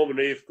this poem in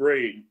 8th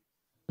grade,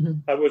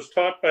 I was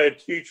taught by a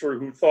teacher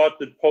who thought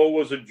that Poe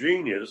was a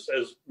genius,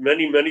 as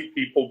many, many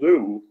people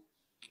do,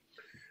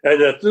 and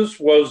that this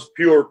was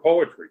pure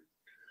poetry.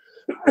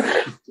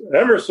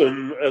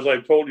 Emerson, as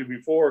I've told you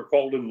before,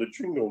 called him the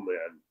Jingle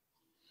Man.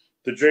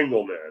 The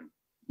Jingle Man.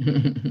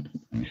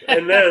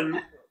 And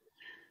then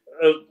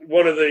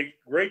one of the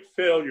great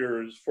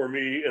failures for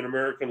me in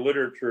American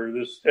literature,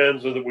 this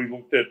stanza that we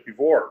looked at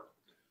before.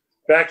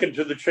 Back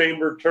into the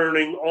chamber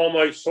turning, all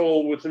my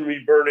soul within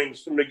me burning,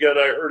 soon again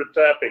I heard a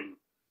tapping,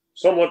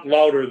 somewhat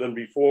louder than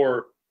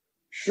before.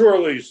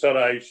 Surely, said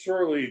I,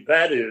 surely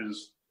that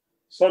is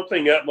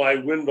something at my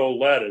window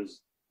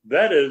lattice.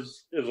 That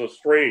is a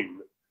strain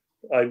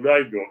I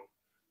might go,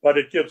 but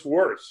it gets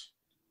worse.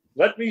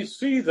 Let me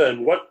see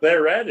then what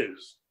thereat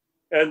is,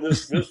 and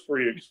this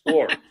mystery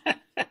explored.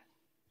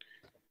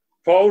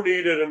 Poe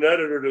needed an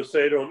editor to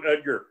say to him,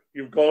 Edgar,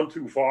 you've gone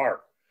too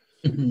far.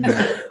 And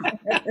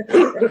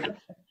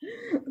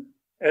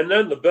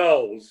then the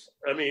bells.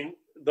 I mean,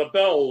 the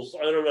bells,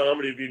 I don't know how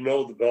many of you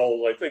know the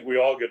bells. I think we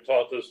all get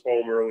taught this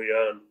poem early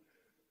on.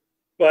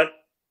 But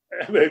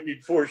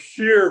maybe for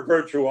sheer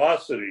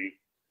virtuosity,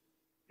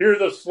 hear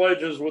the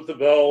sledges with the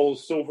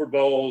bells, silver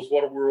bells,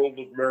 what a world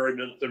of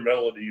merriment their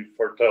melody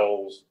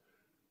foretells.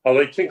 How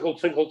they tinkle,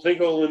 tinkle,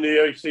 tinkle in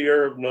the icy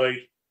air of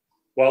night,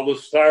 while the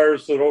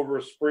stars that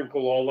oversprinkle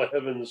all the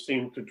heavens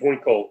seem to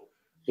twinkle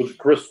with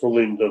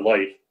crystalline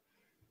delight,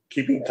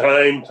 keeping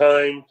time,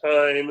 time,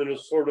 time in a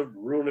sort of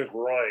runic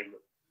rhyme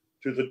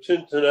to the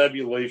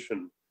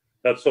tintinnabulation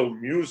that so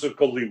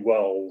musically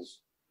wells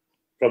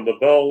from the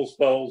bells,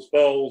 bells,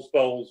 bells,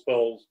 bells,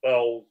 bells,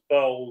 bells,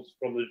 bells,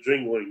 from the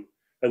jingling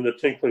and the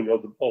tinkling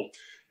of the bell.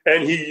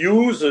 And he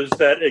uses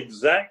that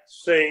exact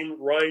same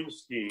rhyme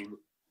scheme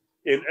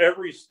in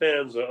every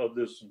stanza of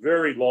this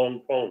very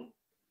long poem.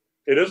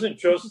 It isn't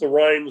just the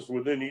rhymes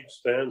within each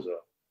stanza.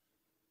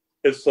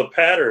 It's the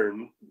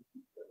pattern.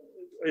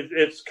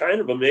 It's kind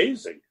of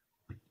amazing.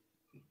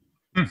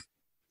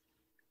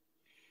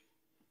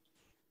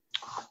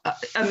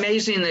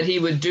 Amazing that he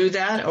would do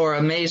that, or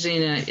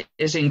amazing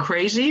is he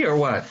crazy, or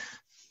what?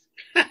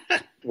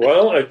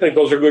 Well, I think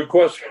those are good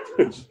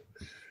questions.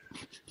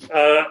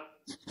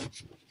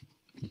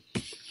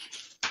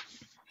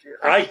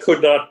 I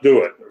could not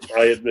do it.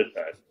 I admit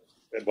that.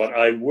 But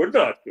I would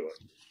not do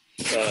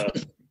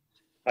it.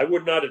 I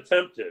would not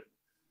attempt it.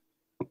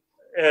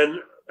 And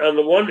on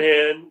the one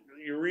hand,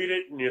 you read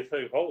it and you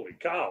think, holy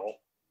cow,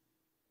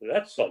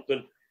 that's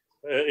something.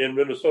 In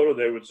Minnesota,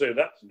 they would say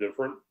that's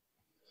different.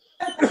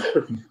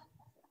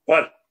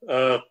 But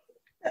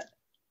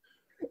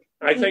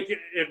I think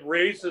it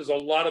raises a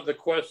lot of the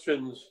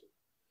questions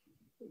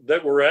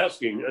that we're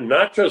asking, and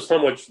not just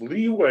how much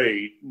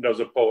leeway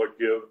does a poet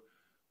give,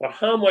 but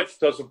how much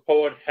does a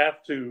poet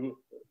have to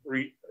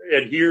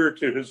adhere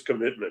to his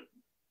commitment?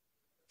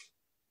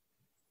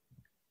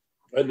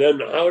 And then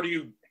how do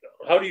you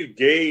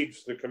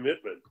gauge the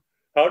commitment?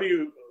 How do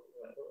you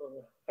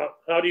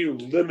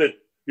limit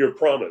your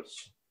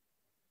promise?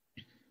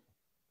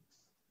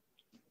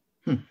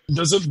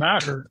 Does it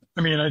matter?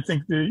 I mean, I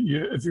think that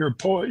if you're a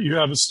poet, you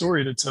have a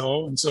story to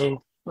tell, and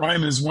so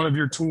rhyme is one of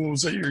your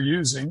tools that you're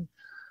using.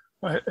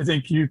 I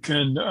think you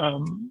can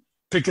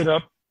pick it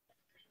up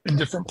in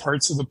different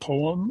parts of the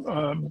poem.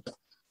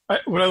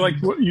 What I like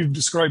what you've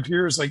described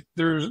here is like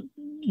they're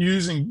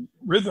using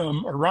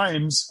rhythm or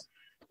rhymes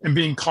and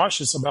being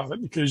cautious about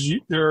it, because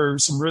there are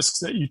some risks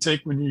that you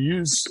take when you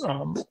use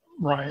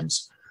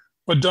rhymes.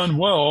 But done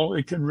well,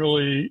 it can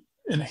really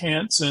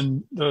enhance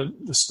the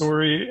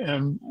story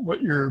and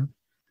what you're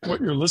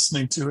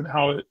listening to and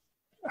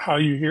how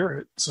you hear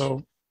it.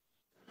 So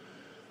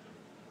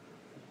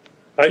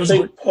I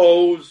think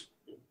Poe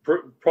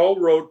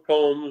wrote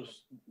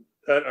poems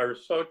that are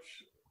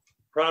such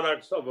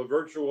products of a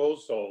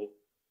virtuoso.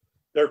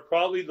 They're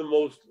probably the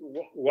most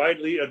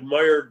widely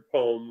admired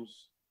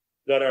poems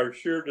that are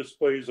sheer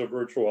displays of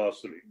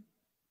virtuosity.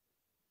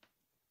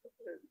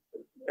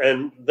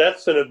 And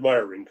that's an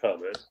admiring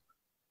comment.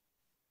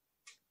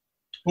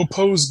 Well,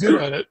 Poe's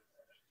good at it.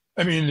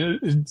 I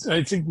mean,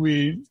 I think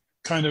we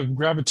kind of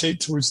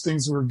gravitate towards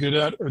things we're good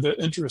at or that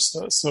interest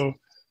us. So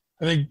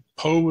I think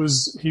Poe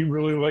he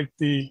really liked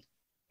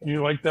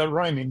that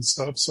rhyming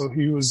stuff. So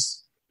he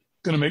was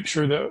going to make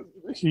sure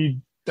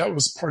that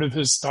was part of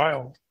his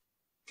style.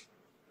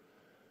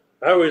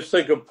 I always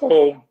think of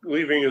Poe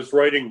leaving his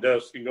writing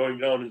desk and going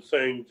down and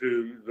saying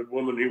to the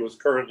woman he was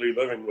currently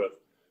living with,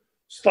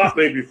 "Stop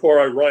me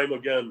before I rhyme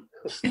again."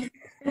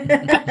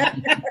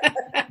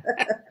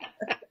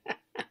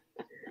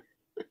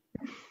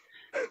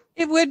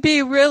 It would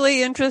be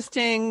really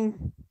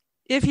interesting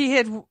if he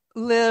had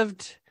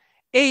lived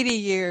 80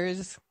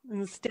 years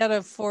instead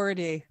of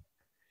 40.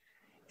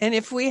 And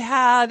if we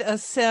had a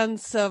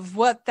sense of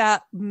what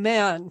that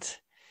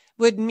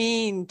would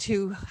mean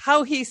to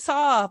how he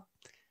saw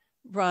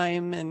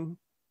rhyme and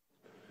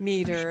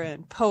meter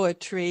and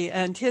poetry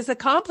and his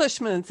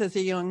accomplishments as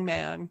a young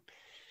man.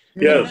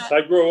 Yes, I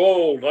grow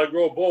old, I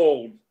grow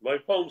bold. My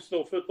poems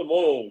still fit the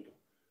mold.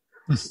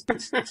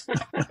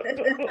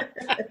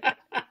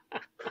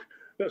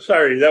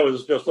 Sorry, that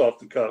was just off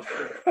the cuff.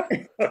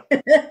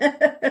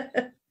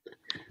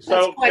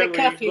 That's quite a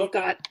cuff you've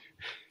got.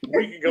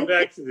 We can come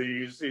back to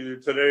these either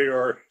today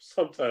or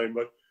sometime,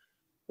 but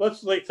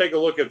let's take a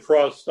look at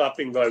Frost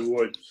Stopping by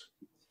Woods,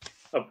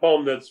 a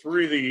poem that's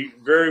really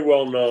very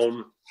well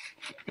known,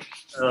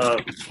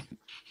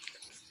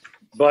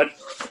 but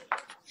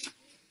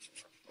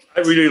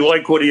I really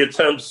like what he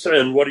attempts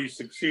and what he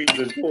succeeds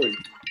in doing.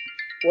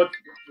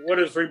 What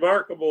is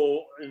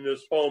remarkable in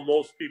this poem,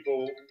 most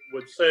people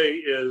would say,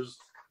 is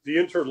the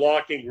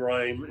interlocking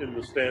rhyme in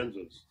the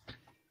stanzas.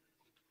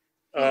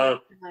 I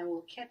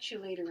will catch you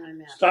later on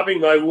that.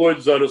 Stopping by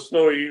woods on a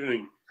snowy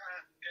evening.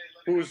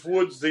 Whose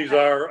woods these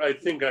are, I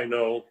think I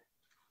know.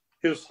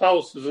 His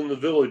house is in the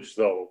village,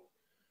 though.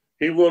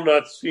 He will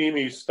not see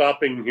me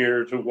stopping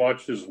here to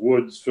watch his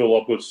woods fill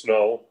up with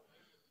snow.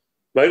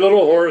 My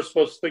little horse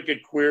must think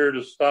it queer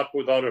to stop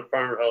without a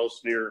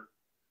farmhouse near.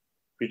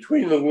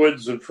 Between the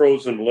woods and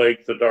frozen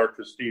lake, the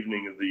darkest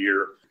evening of the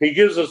year. He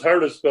gives his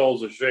harness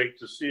bells a shake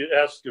to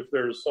ask if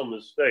there is some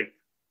mistake.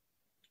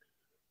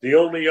 The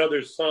only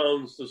other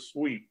sounds the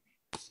sweep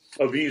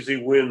of easy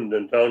wind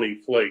and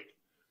downy flake.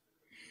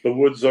 The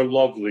woods are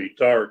lovely,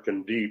 dark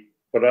and deep,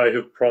 but I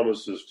have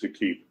promises to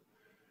keep,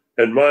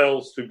 and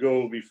miles to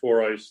go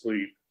before I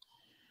sleep,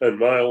 and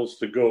miles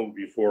to go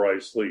before I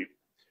sleep.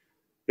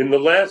 In the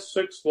last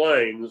 6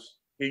 lines,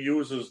 he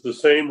uses the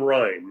same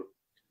rhyme,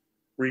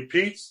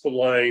 repeats the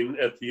line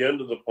at the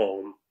end of the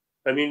poem,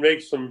 and he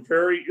makes some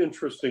very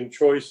interesting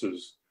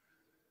choices.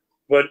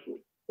 But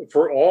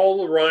for all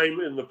the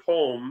rhyme in the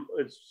poem,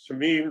 it's to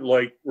me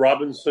like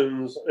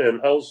Robinson's and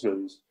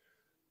Hausman's.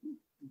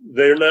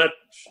 They're not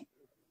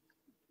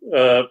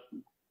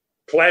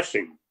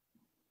clashing.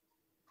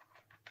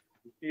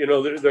 You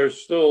know, they're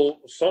still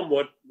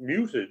somewhat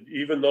muted,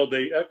 even though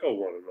they echo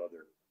one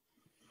another.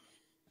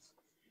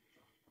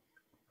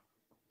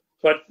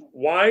 But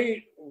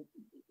why,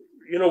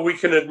 you know, we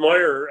can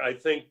admire, I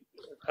think,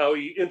 how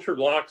he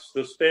interlocks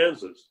the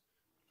stanzas.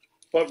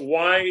 But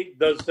why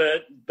does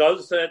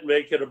that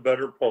make it a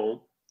better poem?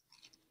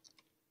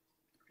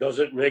 Does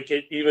it make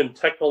it even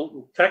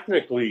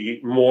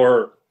technically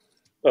more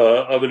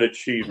of an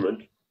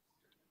achievement?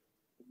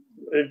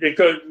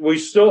 Because we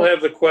still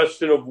have the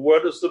question of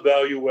what is the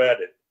value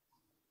added?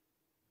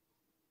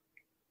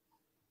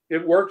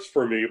 It works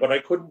for me, but I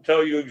couldn't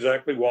tell you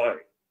exactly why.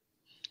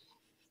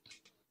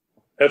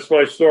 That's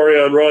my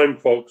story on rhyme,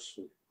 folks.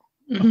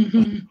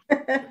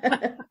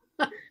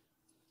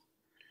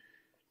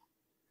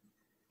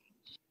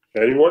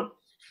 Anyone?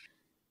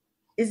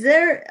 Is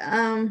there,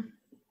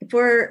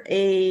 for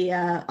a,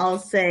 I'll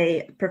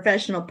say,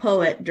 professional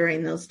poet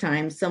during those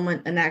times,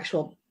 an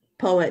actual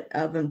poet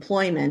of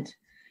employment,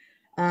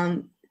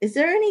 is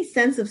there any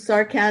sense of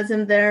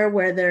sarcasm there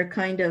where they're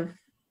kind of,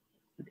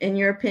 in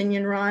your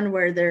opinion, Ron,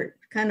 where they're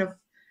kind of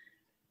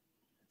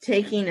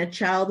taking a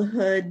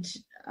childlike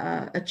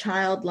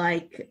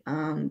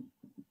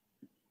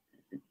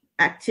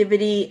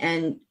activity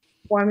and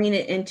forming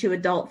it into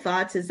adult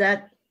thoughts? Is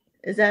that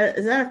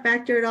a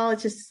factor at all?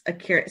 It's just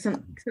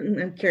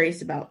something I'm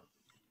curious about.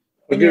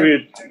 I'll give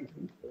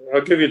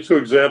you 2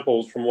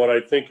 examples from what I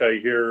think I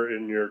hear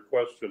in your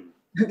question.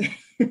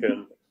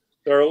 And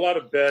there are a lot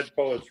of bad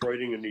poets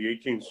writing in the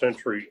 18th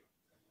century,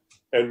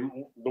 and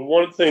the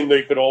one thing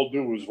they could all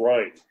do was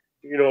rhyme.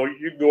 You know,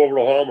 you can go over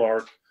to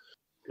Hallmark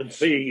and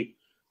see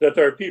that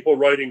there are people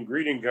writing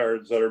greeting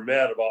cards that are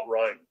mad about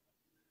rhyme.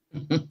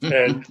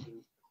 And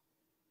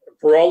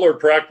for all their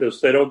practice,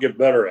 they don't get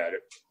better at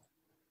it.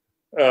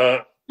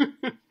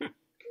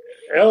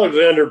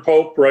 Alexander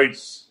Pope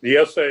writes the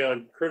essay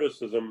on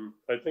criticism,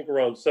 I think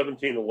around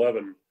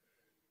 1711.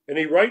 And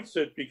he writes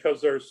it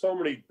because there are so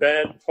many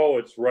bad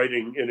poets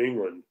writing in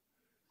England.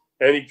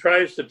 And he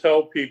tries to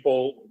tell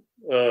people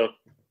how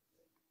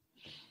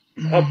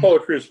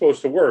poetry is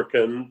supposed to work.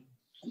 And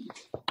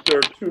there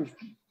are 2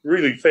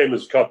 really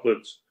famous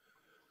couplets.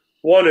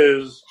 One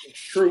is,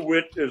 true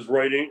wit is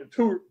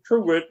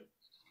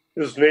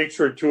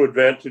nature to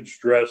advantage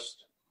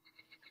dressed.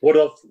 What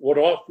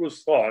oft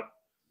was thought,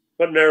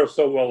 but ne'er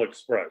so well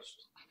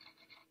expressed.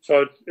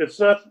 So it's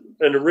not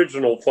an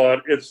original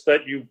thought, it's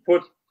that you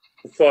put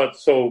the thought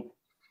so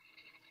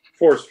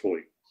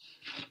forcefully.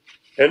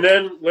 And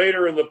then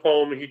later in the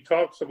poem, he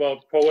talks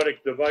about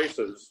poetic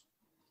devices,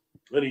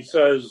 and he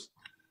says,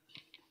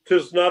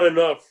 "'Tis not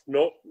enough,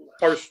 no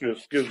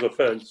harshness gives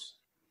offense.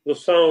 The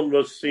sound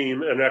must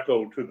seem an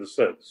echo to the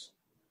sense.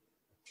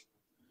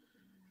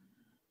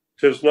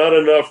 'Tis not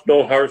enough,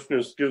 no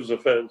harshness gives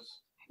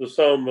offense. The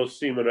sound must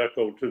seem an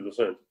echo to the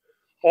sense."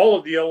 all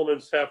of the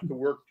elements have to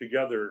work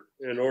together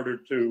in order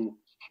to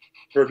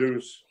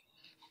produce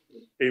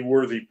a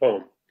worthy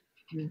poem.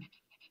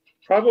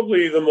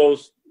 Probably the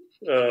most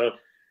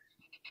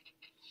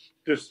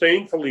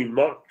disdainfully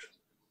mocked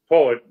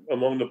poet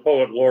among the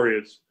poet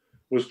laureates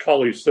was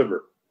Colley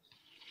Cibber.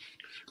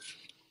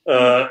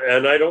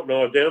 And I don't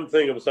know a damn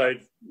thing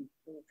aside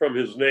from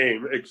his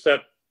name,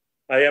 except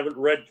I haven't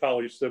read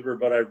Colley Cibber,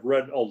 but I've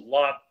read a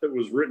lot that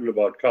was written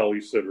about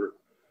Colley Cibber.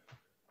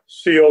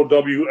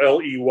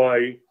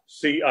 Cowleycibber.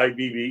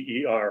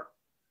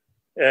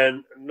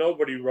 And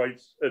nobody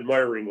writes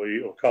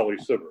admiringly of Colley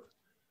Cibber.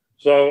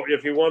 So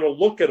if you want to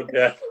look at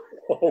that,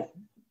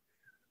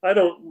 I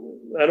don't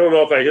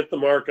know if I hit the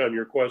mark on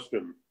your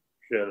question,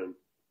 Shannon.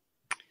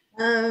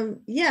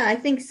 Yeah, I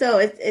think so.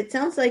 It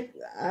sounds like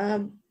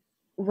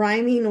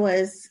rhyming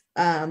was,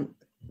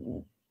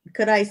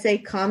 could I say,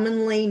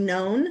 commonly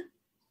known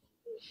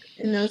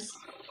in those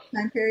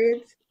time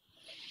periods?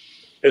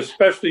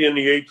 Especially in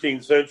the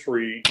 18th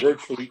century,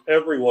 virtually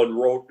everyone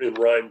wrote in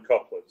rhyme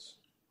couplets.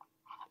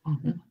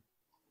 Mm-hmm.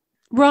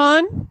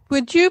 Ron,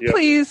 would you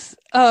please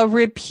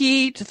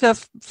repeat the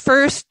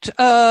first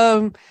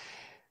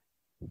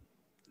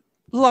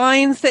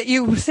lines that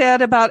you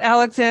said about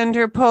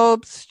Alexander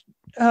Pope's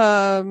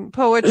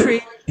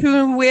poetry?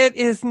 True wit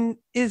is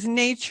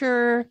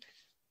nature.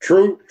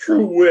 True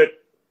wit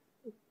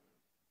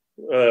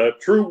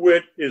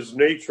is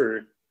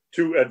nature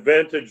to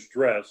advantage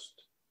dressed.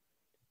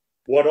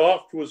 What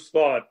oft was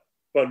thought,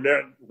 but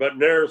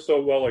ne'er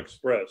so well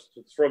expressed.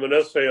 It's from an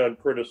essay on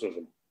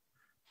criticism.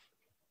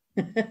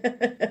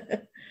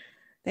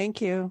 Thank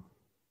you.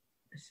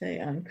 Essay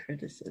on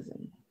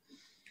criticism.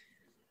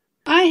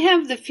 I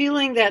have the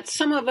feeling that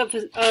some of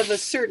a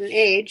certain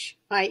age,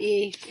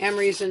 i.e.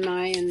 Emery's and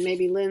my and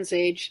maybe Lynn's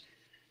age,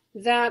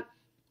 that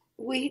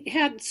we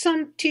had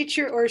some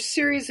teacher or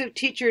series of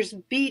teachers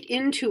beat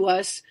into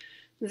us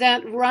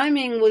that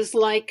rhyming was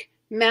like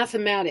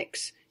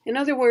mathematics. In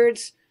other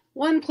words,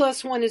 1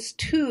 + 1 is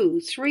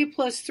 2, 3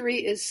 +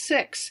 3 is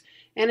 6.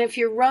 And if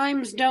your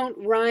rhymes don't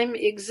rhyme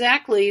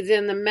exactly,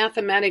 then the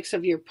mathematics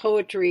of your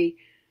poetry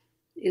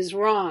is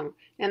wrong.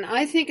 And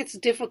I think it's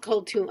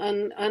difficult to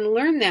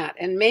unlearn that.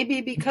 And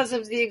maybe because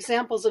of the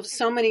examples of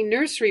so many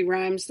nursery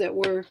rhymes that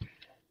were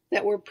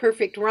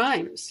perfect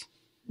rhymes.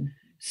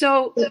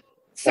 So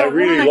I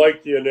really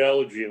like the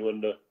analogy,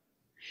 Linda.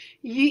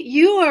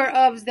 You are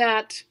of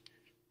that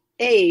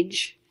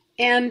age,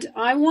 and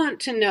I want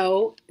to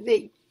know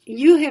that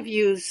you have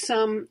used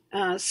some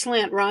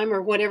slant rhyme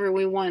or whatever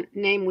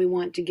name we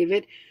want to give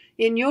it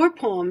in your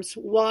poems.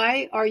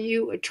 Why are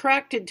you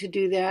attracted to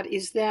do that?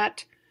 Is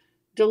that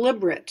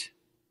deliberate?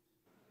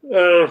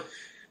 You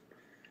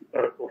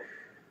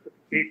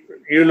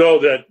know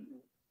that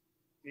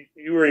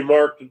you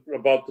remarked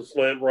about the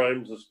slant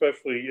rhymes,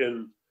 especially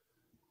in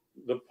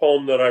the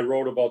poem that I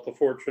wrote about the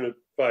Fortunate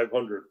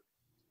 500,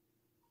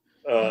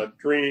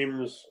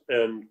 dreams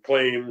and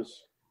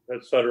claims,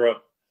 etc.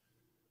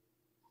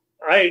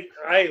 I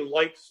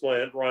like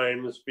slant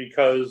rhymes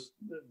because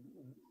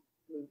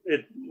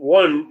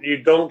you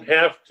don't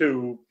have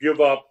to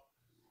give up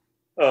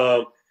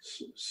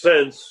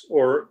sense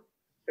or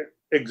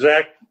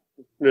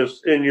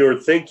exactness in your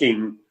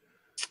thinking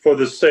for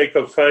the sake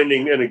of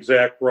finding an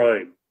exact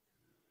rhyme.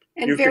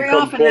 And very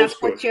often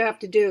that's what you have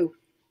to do.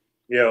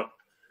 Yeah.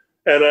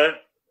 And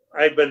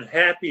I've been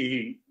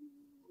happy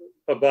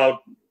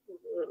about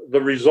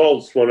the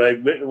results when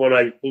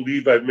I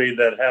believe I've made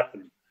that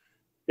happen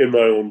in my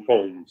own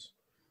poems.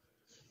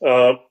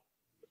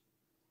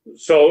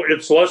 So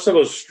it's less of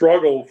a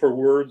struggle for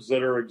words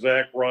that are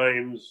exact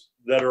rhymes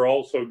that are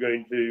also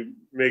going to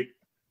make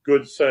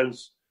good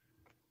sense.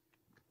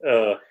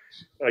 I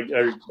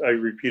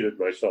repeated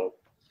myself.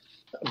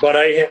 But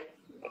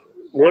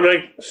when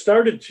I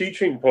started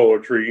teaching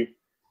poetry,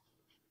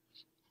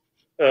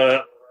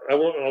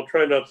 I'll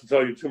try not to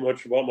tell you too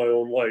much about my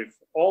own life.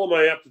 All of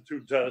my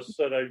aptitude tests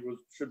said I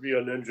should be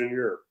an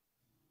engineer.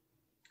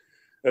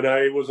 And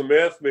I was a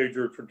math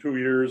major for 2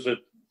 years at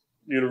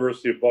the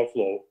University of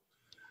Buffalo.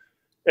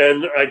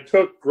 And I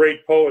took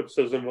great poets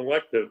as an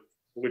elective,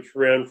 which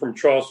ran from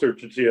Chaucer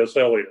to T.S.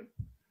 Eliot.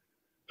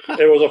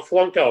 It was a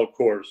flunk-out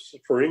course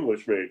for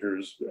English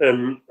majors,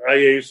 and I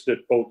aced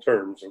it both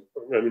terms.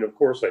 I mean, of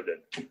course I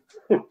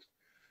did.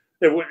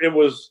 It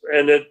was,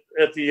 and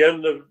at the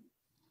end of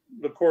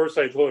the course,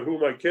 I thought, who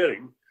am I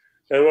kidding?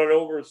 And went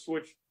over and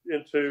switched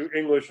into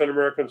English and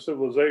American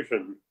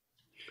Civilization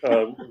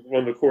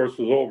when the course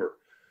was over.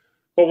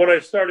 But when I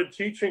started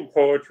teaching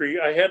poetry,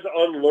 I had to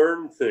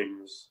unlearn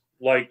things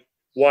like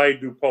why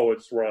do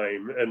poets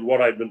rhyme and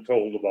what I'd been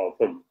told about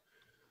them.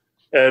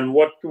 And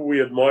what do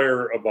we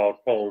admire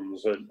about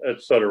poems,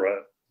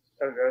 etc.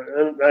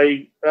 And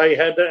I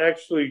had to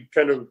actually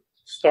kind of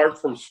start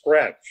from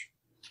scratch.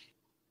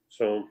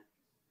 So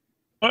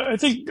I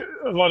think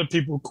a lot of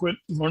people quit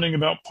learning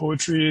about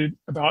poetry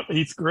about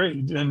 8th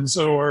grade. And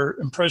so our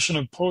impression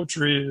of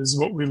poetry is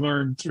what we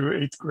learned through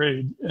 8th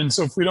grade. And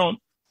so if we don't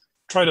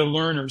try to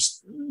learn or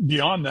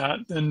beyond that,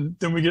 then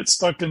we get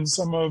stuck in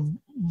some of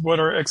what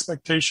our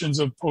expectations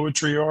of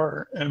poetry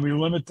are, and we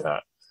limit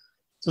that.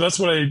 So that's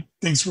what I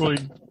think is really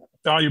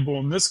valuable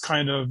in this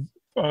kind of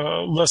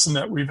lesson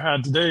that we've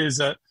had today, is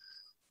that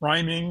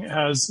rhyming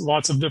has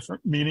lots of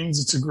different meanings.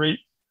 It's a great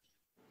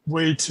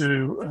way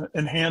to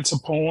enhance a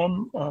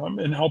poem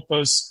and help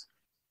us.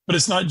 But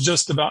it's not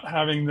just about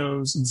having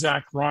those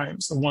exact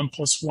rhymes, the 1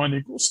 +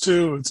 1 =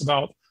 2. It's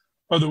about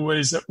other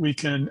ways that we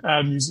can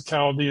add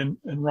musicality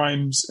and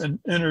rhymes and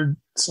enter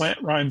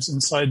slant rhymes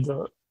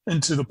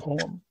into the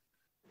poem.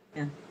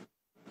 Yeah.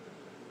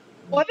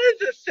 One of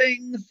the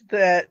things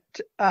that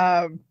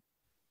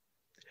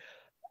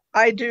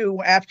I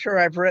do after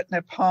I've written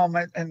a poem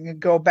and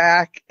go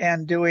back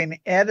and doing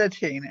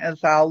editing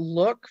is I'll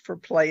look for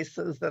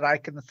places that I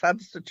can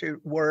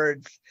substitute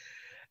words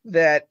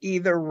that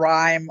either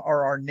rhyme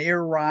or are near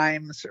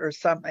rhymes or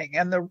something.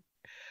 And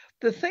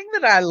the thing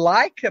that I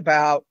like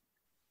about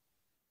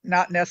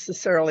not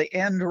necessarily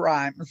end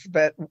rhymes,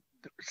 but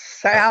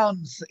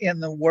sounds in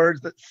the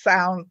words that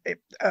sound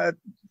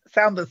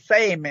the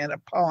same in a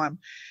poem,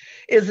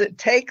 is it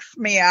takes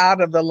me out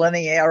of the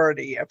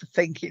linearity of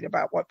thinking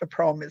about what the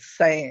poem is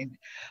saying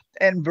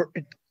and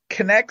it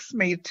connects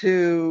me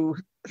to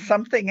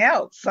something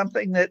else,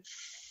 something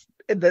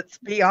that's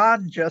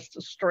beyond just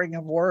a string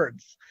of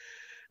words.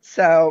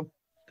 So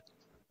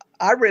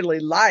I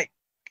really like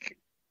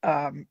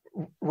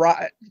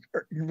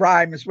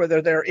rhymes,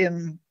 whether they're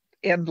in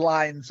end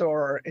lines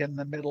or in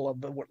the middle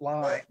of the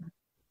line.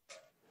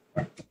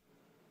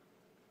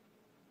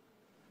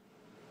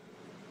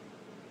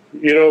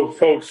 You know,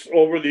 folks,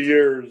 over the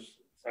years,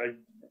 I've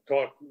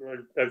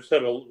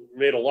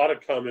made a lot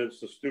of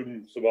comments to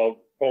students about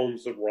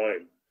poems that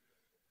rhyme.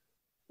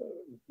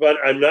 But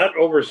I'm not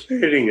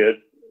overstating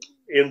it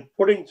in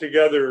putting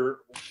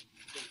together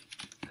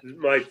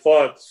my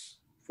thoughts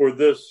for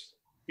this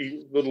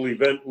little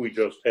event we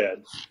just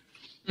had.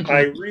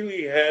 I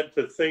really had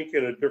to think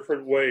in a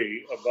different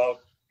way about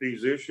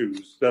these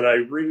issues than I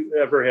really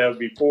ever have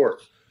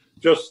before.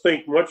 Just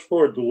think much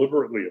more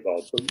deliberately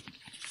about them.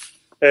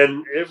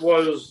 And it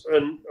was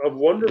a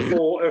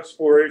wonderful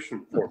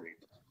exploration for me.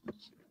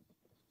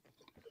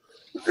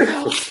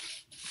 Well,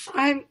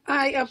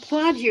 I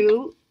applaud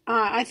you.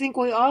 I think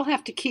we all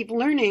have to keep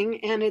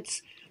learning, and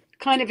it's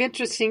kind of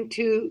interesting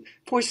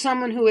for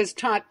someone who has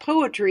taught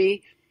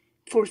poetry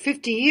for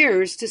 50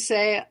 years to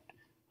say,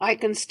 I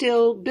can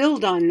still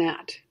build on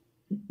that.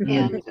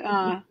 And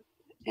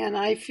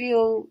I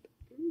feel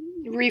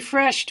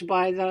refreshed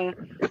by the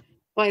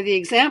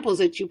examples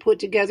that you put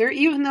together,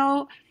 even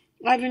though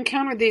I've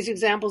encountered these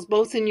examples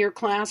both in your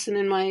class and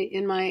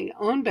in my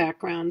own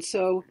background.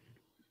 So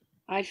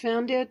I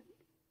found it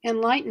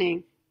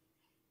enlightening.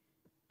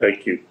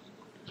 Thank you.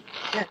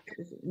 Yeah,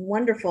 it's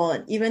wonderful.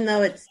 And even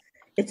though it's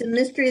a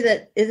mystery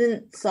that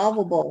isn't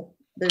solvable,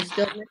 there's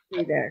still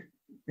mystery there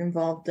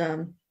involved.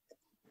 The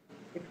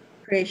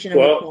creation of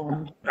a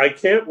poem. I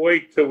can't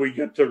wait till we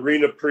get to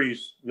Rena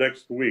Priest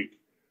next week,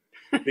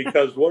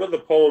 because one of the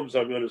poems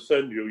I'm going to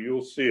send you,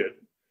 you'll see it,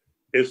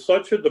 is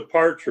such a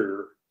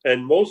departure,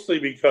 and mostly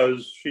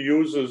because she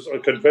uses a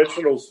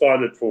conventional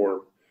sonnet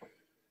form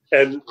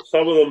and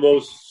some of the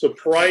most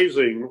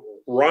surprising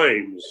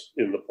rhymes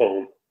in the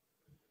poem.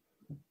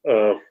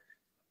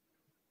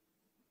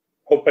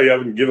 Hope I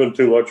haven't given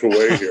too much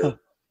away here.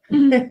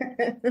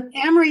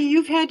 Amory,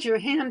 you've had your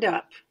hand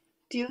up.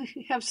 Do you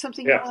have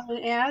something you want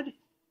to add?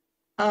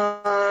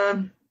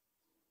 I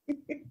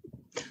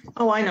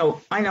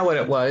know what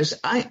it was.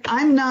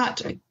 I'm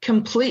not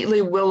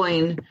completely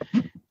willing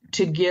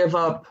to give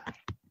up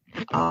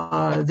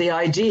the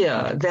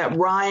idea that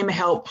rhyme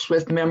helps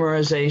with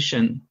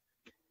memorization.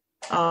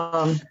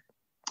 Because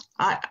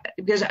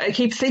I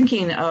keep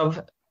thinking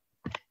of,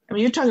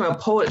 you're talking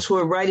about poets who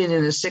are writing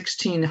in the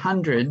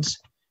 1600s.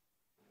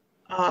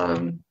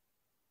 I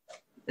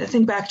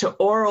think back to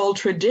oral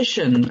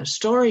tradition,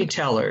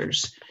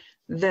 storytellers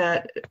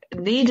that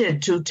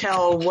needed to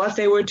tell what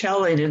they were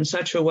telling in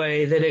such a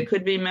way that it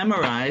could be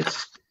memorized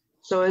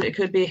so that it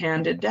could be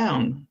handed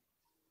down.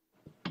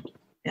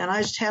 And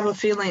I just have a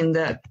feeling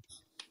that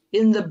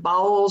in the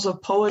bowels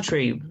of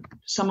poetry,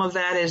 some of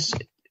that is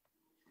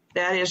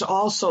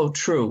also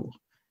true.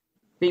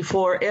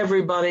 Before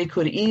everybody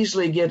could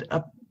easily get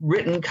a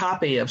written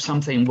copy of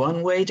something,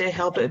 one way to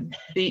help it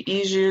be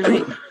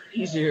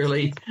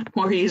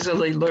more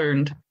easily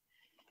learned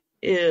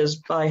is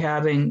by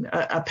having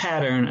a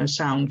pattern, a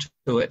sound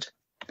to it.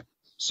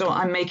 So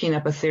I'm making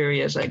up a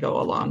theory as I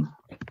go along.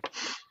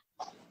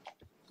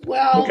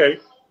 Well, okay,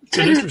 it's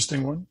an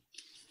interesting one.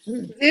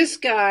 This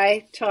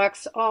guy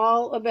talks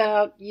all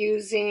about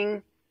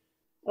using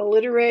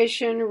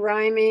alliteration,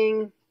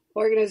 rhyming,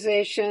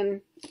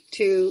 organization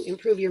to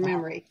improve your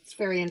memory. It's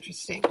very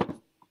interesting.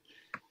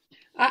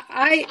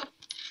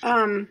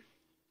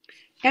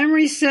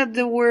 Emery said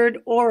the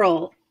word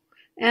oral,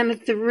 and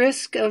at the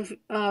risk of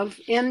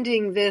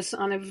ending this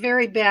on a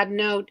very bad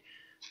note,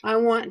 I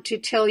want to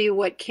tell you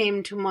what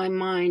came to my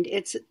mind.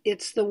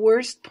 It's the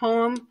worst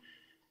poem,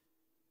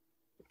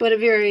 but a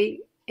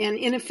very an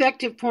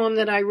ineffective poem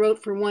that I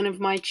wrote for one of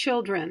my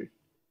children.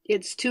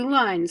 It's 2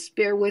 lines,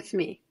 bear with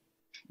me.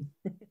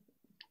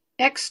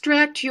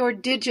 Extract your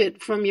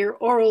digit from your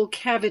oral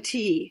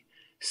cavity.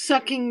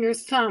 Sucking your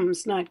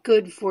thumb's not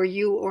good for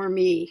you or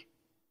me.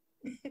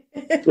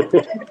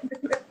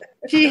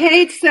 She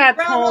hates that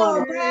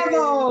poem.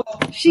 Bravo!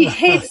 She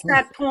hates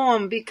that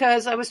poem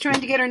because I was trying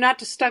to get her not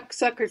to suck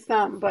her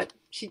thumb, but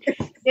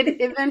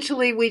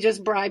eventually we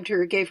just bribed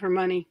her, gave her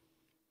money.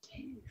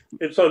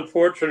 It's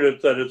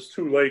unfortunate that it's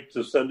too late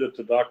to send it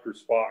to Dr.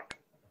 Spock.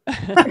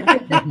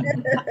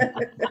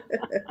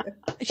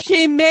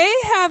 She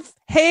may have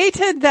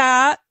hated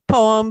that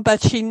poem,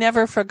 but she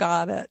never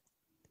forgot it.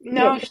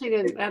 No, she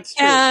didn't. That's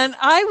true. And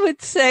I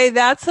would say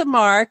that's a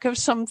mark of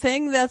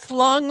something that's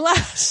long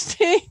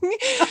lasting.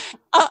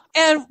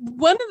 And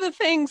one of the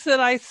things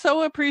that I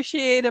so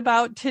appreciate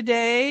about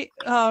today,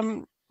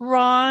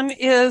 Ron,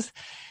 is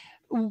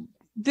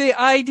the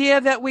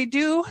idea that we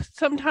do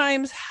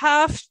sometimes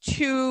have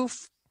to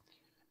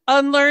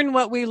unlearn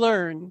what we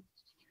learn.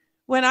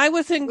 When I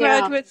was in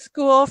graduate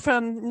school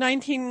from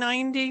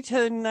 1990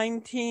 to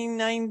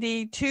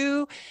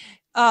 1992,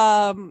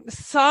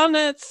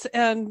 sonnets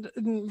and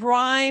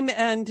rhyme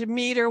and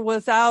meter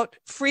was out,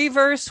 free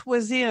verse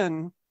was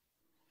in,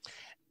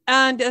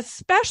 and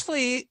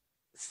especially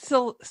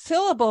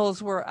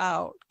syllables were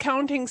out,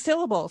 counting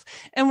syllables.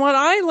 And what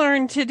I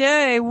learned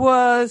today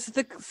was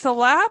the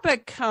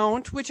syllabic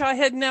count, which I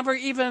had never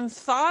even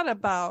thought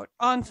about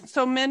on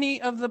so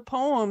many of the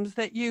poems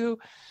that you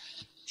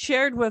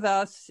shared with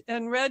us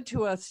and read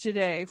to us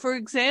today. For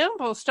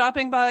example,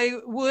 stopping by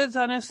woods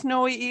on a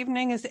snowy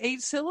evening is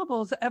 8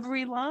 syllables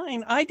every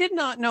line. I did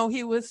not know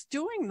he was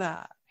doing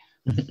that.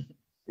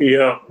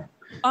 Yeah.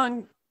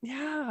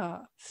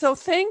 So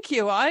thank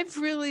you. I've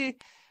really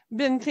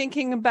been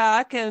thinking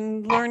back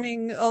and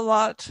learning a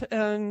lot,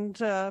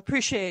 and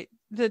appreciate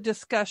the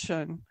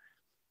discussion.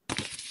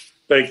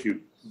 Thank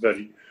you,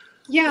 Betty.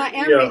 Yeah,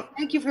 Emery,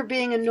 thank you for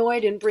being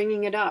annoyed and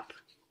bringing it up.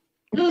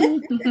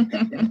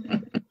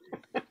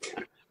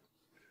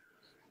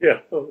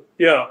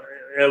 Yeah,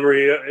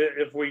 Emery,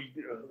 if we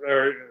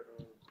are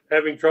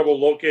having trouble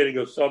locating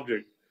a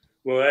subject,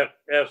 we'll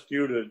ask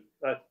you to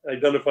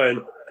identify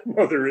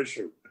another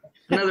issue.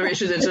 Another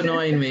issue that's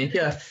annoying me,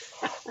 yeah.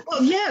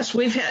 Well, yes,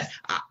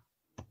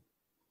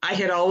 I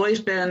had always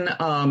been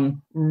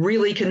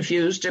really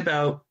confused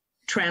about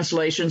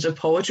translations of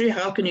poetry.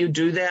 How can you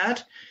do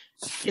that?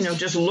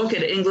 Just look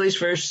at English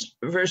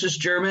versus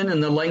German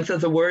and the length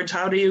of the words.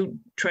 How do you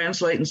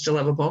translate and still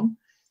have a poem?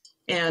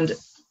 And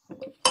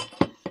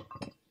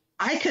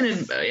I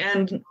can,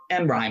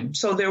 and rhyme.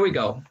 So there we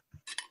go.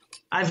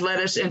 I've led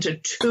us into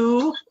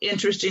 2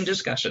 interesting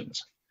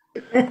discussions.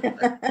 One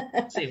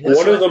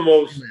of the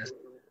most,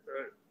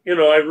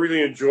 I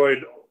really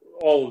enjoyed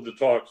all of the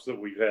talks that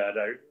we've had.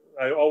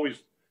 I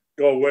always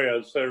go away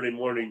on Saturday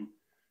morning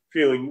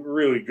feeling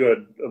really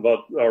good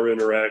about our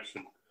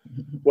interaction.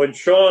 When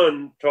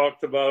Sean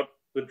talked about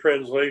the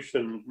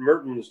translation,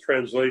 Merton's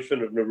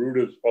translation of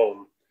Neruda's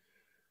poem,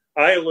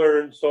 I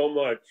learned so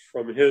much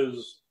from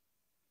his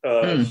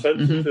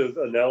sensitive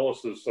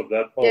analysis of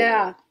that poem.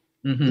 Yeah.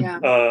 Mm-hmm.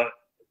 Yeah.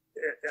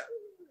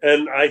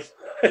 And I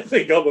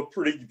think I'm a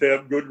pretty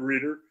damn good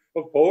reader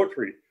of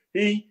poetry.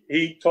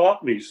 He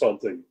taught me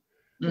something,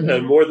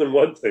 and more than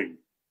one thing.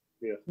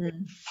 Yeah.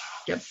 Mm-hmm.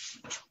 Yep.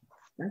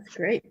 That's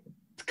great.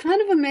 It's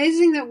kind of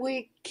amazing that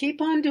we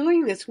keep on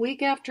doing this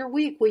week after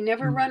week. We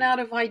never run out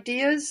of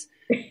ideas.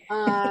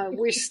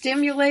 We're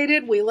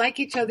stimulated. We like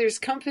each other's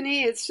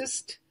company. It's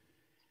just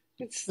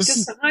a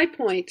high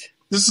point.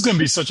 This is going to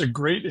be such a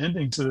great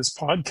ending to this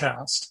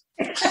podcast.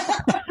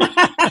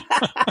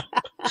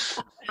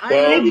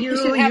 Maybe you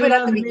should have it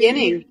at the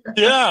beginning.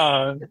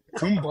 Yeah.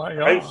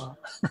 Kumbaya.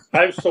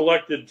 I've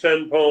selected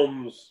 10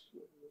 poems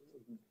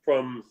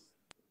from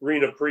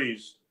Rena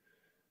Priest,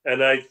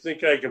 and I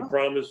think I can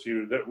promise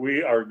you that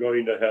we are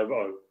going to have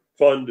a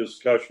fun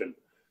discussion.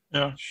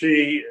 Yeah.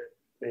 She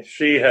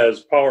has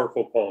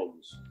powerful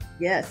poems.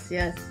 Yes.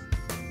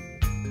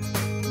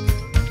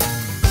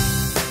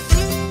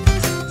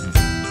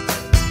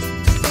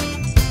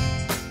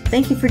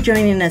 Thank you for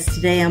joining us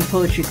today on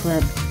Poetry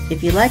Club.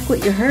 If you like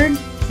what you heard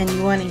and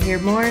you want to hear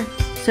more,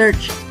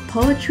 search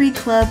Poetry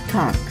Club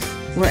Talks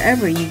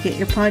wherever you get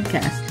your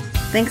podcast.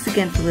 Thanks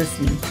again for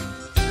listening.